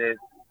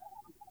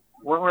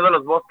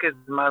bosques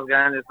más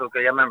grandes, lo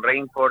que llaman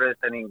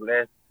rainforest en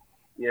inglés,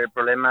 y el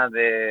problema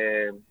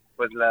de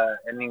pues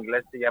en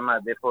inglés se llama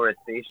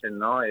deforestation,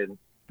 ¿no?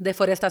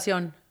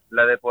 Deforestación.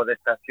 La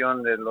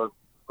deforestación de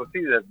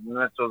de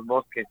nuestros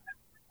bosques.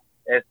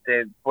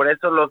 Por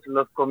eso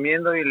los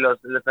comiendo y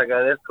les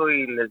agradezco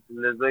y les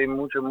doy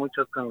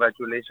muchos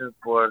congratulations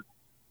por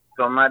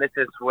tomar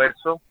ese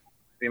esfuerzo,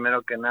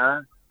 primero que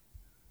nada.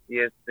 Y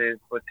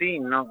pues sí,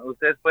 no,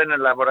 ustedes pueden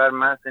elaborar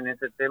más en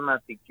ese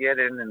tema si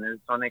quieren, en el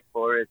Sonic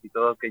Forest y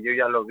todo, que yo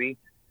ya lo vi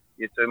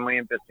y estoy muy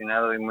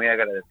impresionado y muy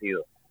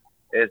agradecido.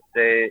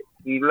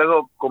 Y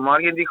luego, como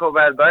alguien dijo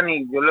Bad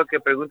Bunny, yo lo que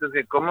pregunto es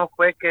que ¿cómo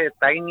fue que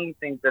Tiny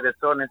se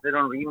interesó en hacer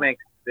un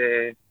remix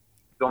de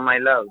Don't My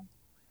Love?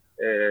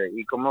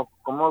 Y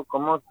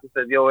cómo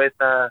sucedió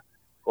esa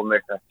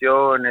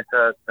conversación,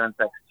 esa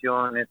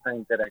transacción, esa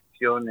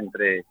interacción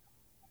entre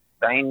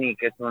Tiny,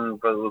 que es un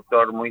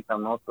productor muy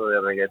famoso de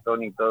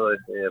reggaetón y todo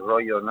ese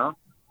rollo, ¿no?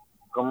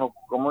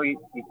 ¿Cómo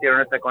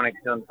hicieron esta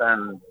conexión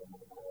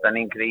tan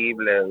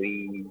increíble?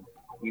 Y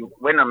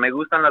bueno, me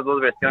gustan las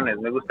dos versiones,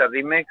 me gusta el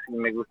remix y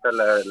me gusta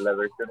la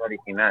versión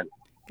original.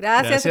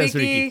 Gracias, Gracias,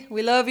 Ricky. Ricky.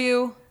 We love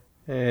you.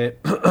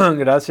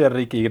 Gracias,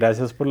 Ricky.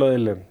 Gracias por lo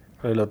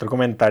del otro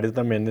comentario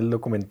también del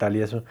documental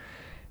y eso.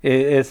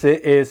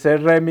 Ese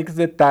remix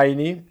de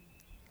Tiny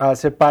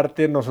hace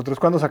parte, nosotros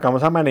cuando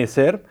sacamos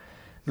Amanecer,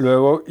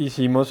 luego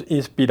hicimos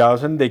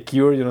inspirados en The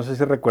Cure. Yo no sé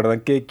si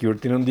recuerdan que The Cure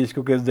tiene un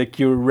disco que es The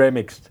Cure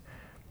Remixed,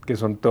 que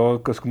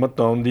es como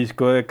todo un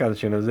disco de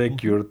canciones de The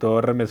Cure,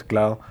 todo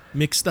remezclado.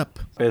 Mixed up.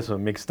 Eso,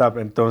 mixed up.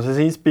 Entonces,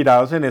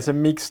 inspirados en ese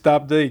mixed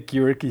up de The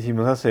Cure,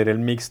 quisimos hacer el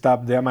mixed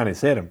up de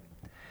Amanecer,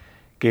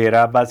 que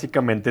era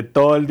básicamente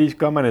todo el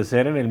disco de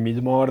Amanecer en el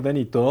mismo orden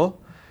y todo,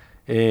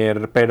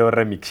 pero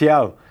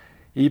remixeado.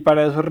 Y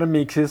para esos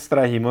remixes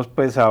trajimos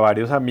pues a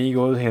varios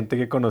amigos, gente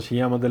que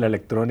conocíamos de la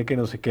electrónica y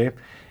no sé qué,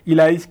 y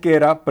la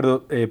disquera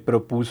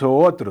propuso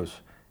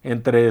otros.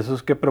 Entre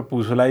esos que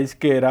propuso la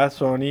disquera,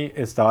 Sony,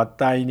 estaba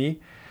Tiny,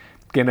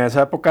 que en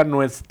esa época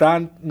no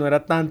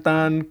era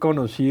tan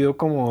conocido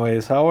como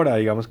es ahora,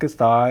 digamos que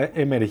estaba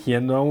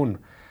emergiendo aún.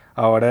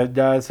 Ahora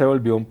ya se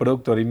volvió un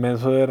productor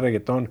inmenso de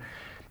reggaetón.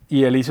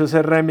 Y él hizo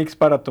ese remix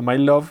para To My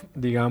Love,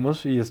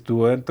 digamos, y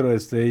estuvo dentro de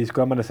este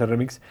disco de Amanecer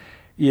Remix.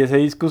 Y ese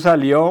disco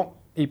salió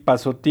y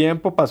pasó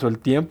el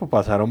tiempo,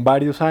 pasaron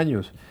varios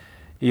años.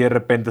 Y de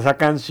repente esa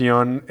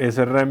canción,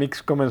 ese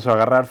remix comenzó a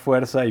agarrar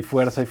fuerza y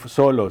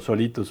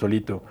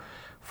solito.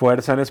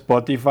 Fuerza en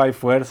Spotify,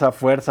 fuerza,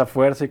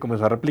 y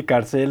comenzó a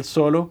replicarse él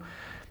solo.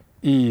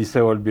 Y se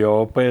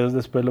volvió, pues,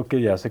 después lo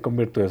que ya se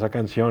convirtió en esa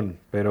canción.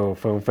 Pero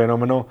fue un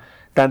fenómeno,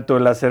 tanto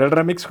el hacer el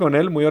remix con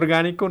él, muy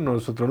orgánico.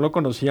 Nosotros lo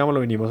conocíamos, lo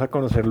vinimos a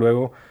conocer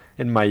luego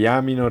en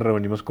Miami, nos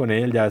reunimos con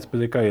él, ya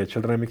después de que había hecho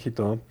el remix y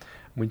todo,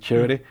 muy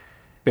chévere.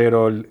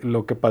 Pero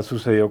lo que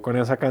sucedió con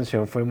esa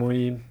canción fue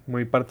muy,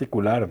 muy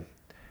particular.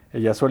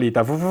 Ella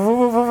solita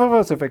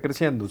se fue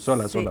creciendo,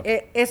 sola.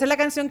 Esa es la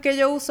canción que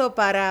yo uso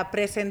para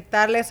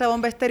presentarle esa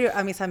Bomba Estéreo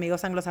a mis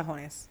amigos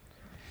anglosajones.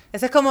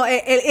 Ese es como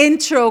el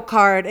intro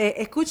card.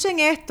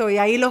 Escuchen esto y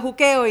ahí lo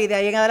juqueo y de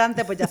ahí en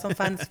adelante pues ya son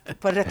fans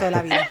por el resto de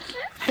la vida.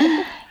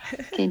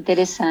 Qué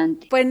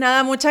interesante. Pues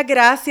nada, muchas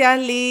gracias,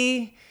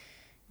 Lee.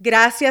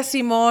 Gracias,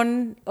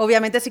 Simón.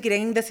 Obviamente, si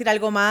quieren decir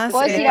algo más,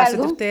 ¿Puedo decir espacio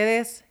algo? de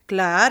ustedes.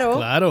 Claro.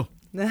 Claro.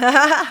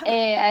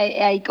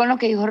 Ahí con lo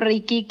que dijo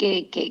Ricky,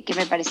 que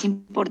me parece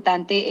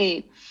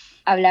importante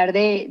hablar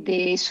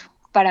de eso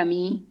para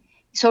mí,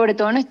 sobre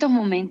todo en estos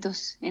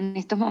momentos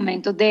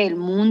del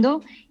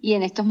mundo y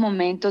en estos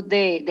momentos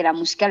de la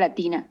música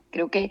latina.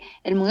 Creo que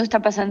el mundo está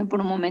pasando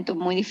por un momento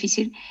muy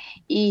difícil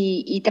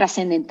y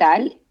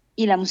trascendental,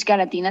 y la música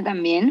latina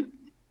también.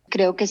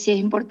 Creo que sí es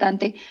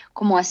importante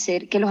como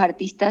hacer que los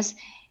artistas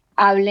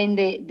hablen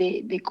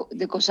de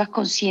cosas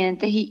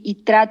conscientes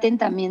y traten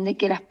también de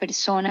que las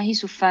personas y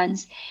sus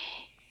fans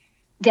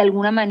de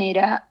alguna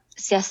manera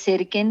se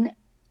acerquen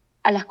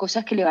a las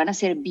cosas que le van a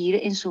servir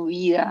en su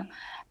vida,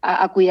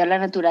 a cuidar la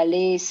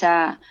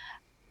naturaleza,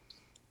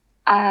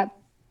 a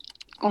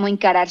como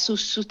encarar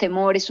sus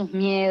temores, sus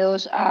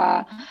miedos,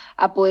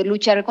 a poder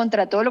luchar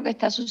contra todo lo que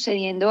está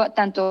sucediendo,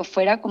 tanto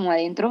afuera como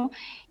adentro.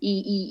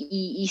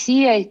 Y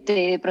sí,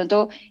 de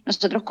pronto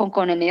nosotros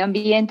con el medio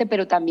ambiente,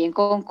 pero también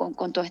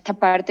con toda esta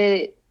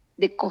parte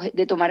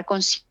de tomar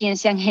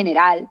conciencia en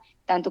general,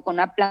 tanto con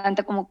la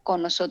planta como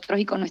con nosotros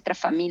y con nuestra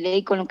familia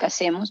y con lo que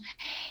hacemos.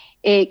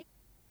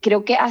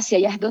 Creo que hacia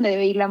allá es donde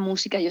debe ir la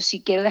música. Yo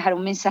sí quiero dejar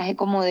un mensaje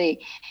como de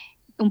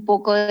un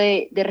poco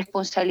de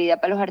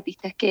responsabilidad para los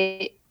artistas,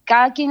 que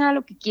cada quien haga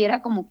lo que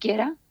quiera, como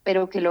quiera,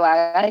 pero que lo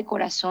haga de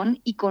corazón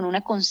y con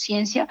una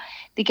conciencia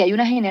de que hay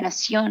una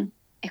generación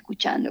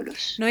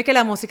escuchándolos. No, y que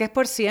la música es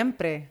por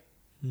siempre.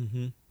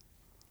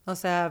 O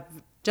sea,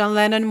 John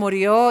Lennon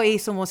murió y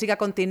su música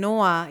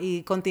continúa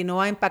y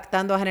continúa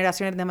impactando a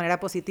generaciones de manera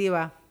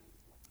positiva.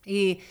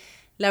 Y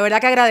la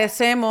verdad que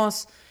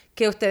agradecemos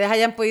que ustedes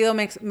hayan podido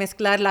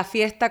mezclar la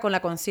fiesta con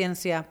la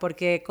conciencia,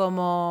 porque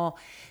como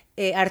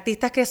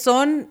artistas que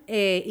son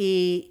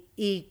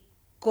y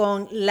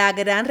con la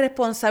gran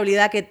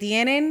responsabilidad que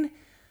tienen,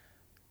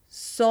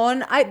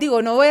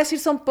 no voy a decir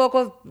son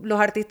pocos los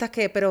artistas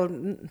pero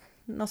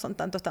no son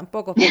tantos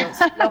tampoco, pero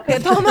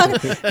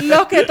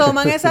los que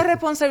toman esa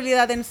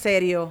responsabilidad en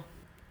serio.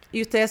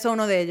 Y ustedes son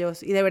uno de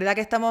ellos. Y de verdad que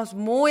estamos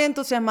muy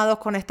entusiasmados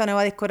con esta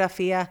nueva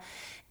discografía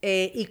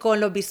y con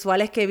los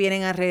visuales que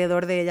vienen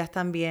alrededor de ellas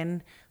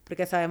también,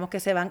 porque sabemos que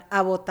se van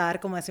a botar,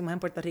 como decimos en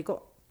Puerto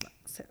Rico,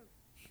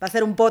 va a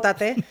ser un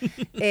pótate,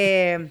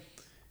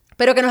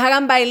 pero que nos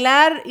hagan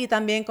bailar y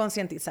también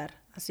concientizar.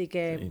 Así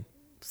que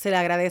se le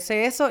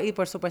agradece eso y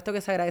por supuesto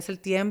que se agradece el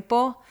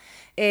tiempo.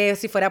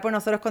 Si fuera por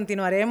nosotros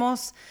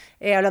continuaremos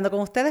hablando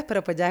con ustedes,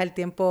 pero pues ya el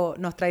tiempo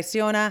nos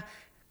traiciona.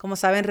 Como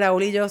saben,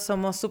 Raúl y yo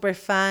somos súper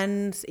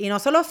fans, y no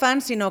solo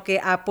fans, sino que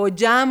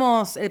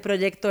apoyamos el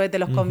proyecto desde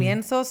los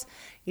comienzos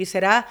y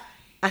será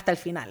hasta el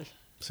final.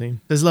 Sí,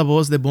 es la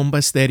voz de Bomba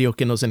Estereo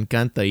que nos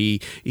encanta y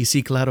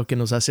sí, claro que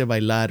nos hace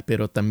bailar,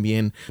 pero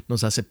también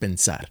nos hace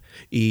pensar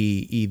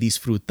y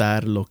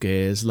disfrutar lo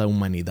que es la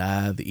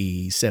humanidad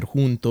y ser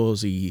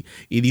juntos y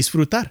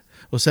disfrutar.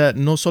 O sea,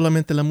 no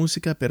solamente la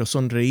música, pero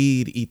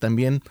sonreír y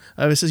también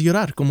a veces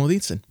llorar, como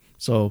dicen.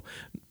 So,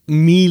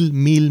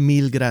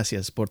 mil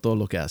gracias por todo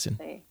lo que hacen.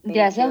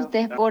 Gracias a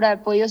ustedes por el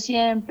apoyo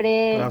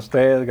siempre. A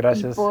ustedes,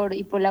 gracias.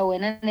 Y por la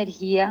buena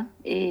energía,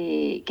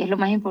 que es lo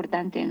más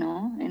importante,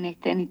 ¿no? En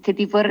este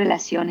tipo de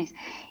relaciones.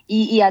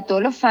 Y a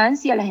todos los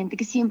fans y a la gente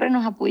que siempre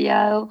nos ha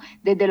apoyado,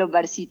 desde los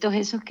barcitos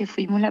esos que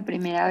fuimos la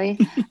primera vez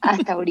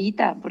hasta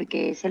ahorita,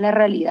 porque esa es la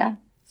realidad.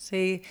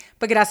 Sí,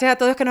 pues gracias a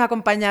todos que nos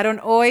acompañaron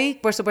hoy.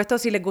 Por supuesto,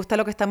 si les gusta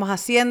lo que estamos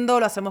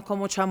haciendo, lo hacemos con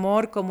mucho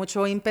amor, con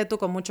mucho ímpetu,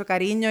 con mucho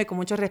cariño y con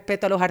mucho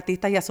respeto a los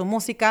artistas y a su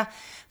música.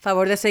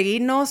 Favor de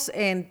seguirnos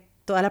en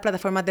todas las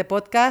plataformas de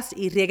podcast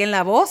y rieguen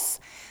la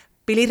voz.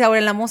 Pili y Raúl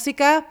en la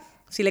música.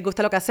 Si les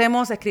gusta lo que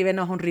hacemos,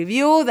 escríbenos un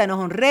review, denos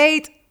un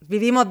rate.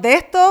 Vivimos de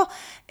esto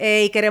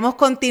y queremos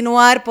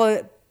continuar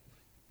poder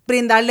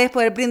brindarles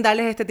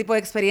este tipo de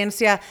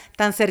experiencia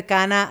tan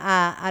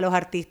cercana a los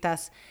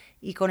artistas.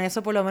 Y con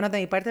eso, por lo menos de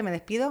mi parte, me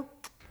despido.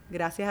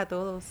 Gracias a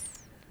todos.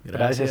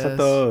 Gracias a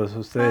todos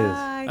ustedes.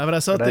 Bye.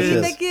 Abrazotes.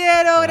 Pili, te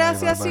quiero.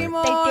 Gracias, bye.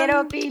 Simón. Te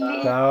quiero,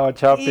 Pili.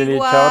 Chao, Pili.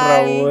 Igual.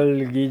 Chao,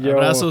 Raúl, Guillo.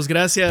 Abrazos,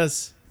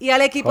 gracias. Y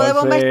al equipo José, de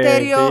Bomba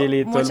Estereo,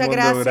 Pili, todo el muchas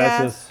mundo,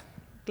 gracias.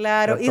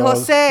 Claro. A Y todos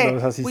José,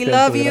 los we asistentes,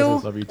 love you.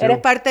 gracias. Love you too. Eres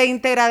parte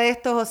íntegra de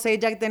esto, José y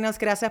Jack Daniels.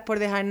 Gracias por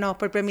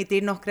por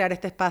permitirnos crear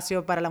este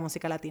espacio para la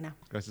música latina.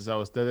 Gracias a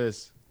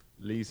ustedes,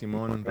 Lee,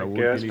 Simón, Raúl,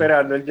 Quedo Pili.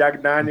 esperando el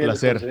Jack Daniels. Un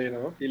placer. José,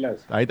 ¿no?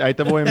 Pilas. Ahí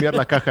te voy a enviar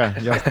la caja.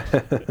 Ya.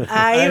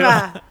 Ahí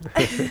va.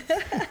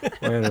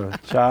 Bueno,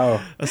 chao.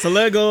 Hasta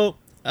luego.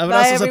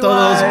 Abrazos Bye, a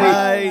todos. everyone.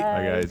 Bye.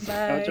 Bye, guys.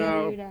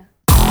 Chao.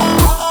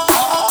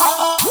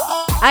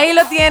 Ahí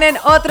lo tienen,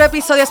 otro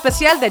episodio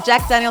especial de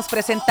Jack Daniels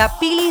presenta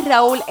Pili y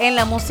Raúl en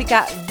la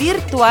música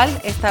virtual,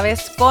 esta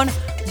vez con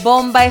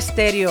Bomba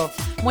Estereo.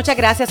 Muchas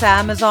gracias a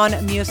Amazon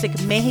Music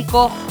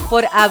México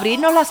por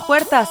abrirnos las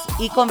puertas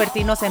y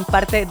convertirnos en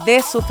parte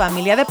de su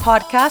familia de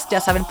podcast. Ya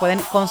saben, pueden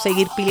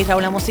conseguir Pili y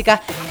Raúl la música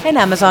en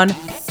Amazon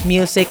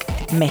Music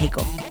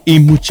México. Y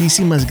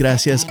muchísimas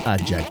gracias a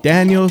Jack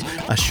Daniels,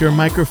 a Shure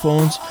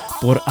Microphones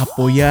por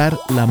apoyar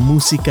la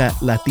música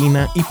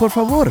latina. Y por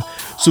favor,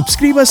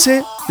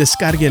 suscríbase,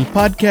 descargue el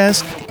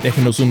podcast,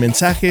 déjenos un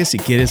mensaje si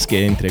quieres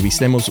que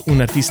entrevistemos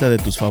un artista de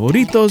tus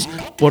favoritos.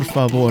 Por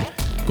favor,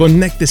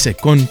 conéctese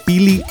con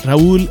Pili,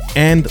 Raúl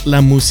and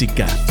la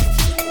música.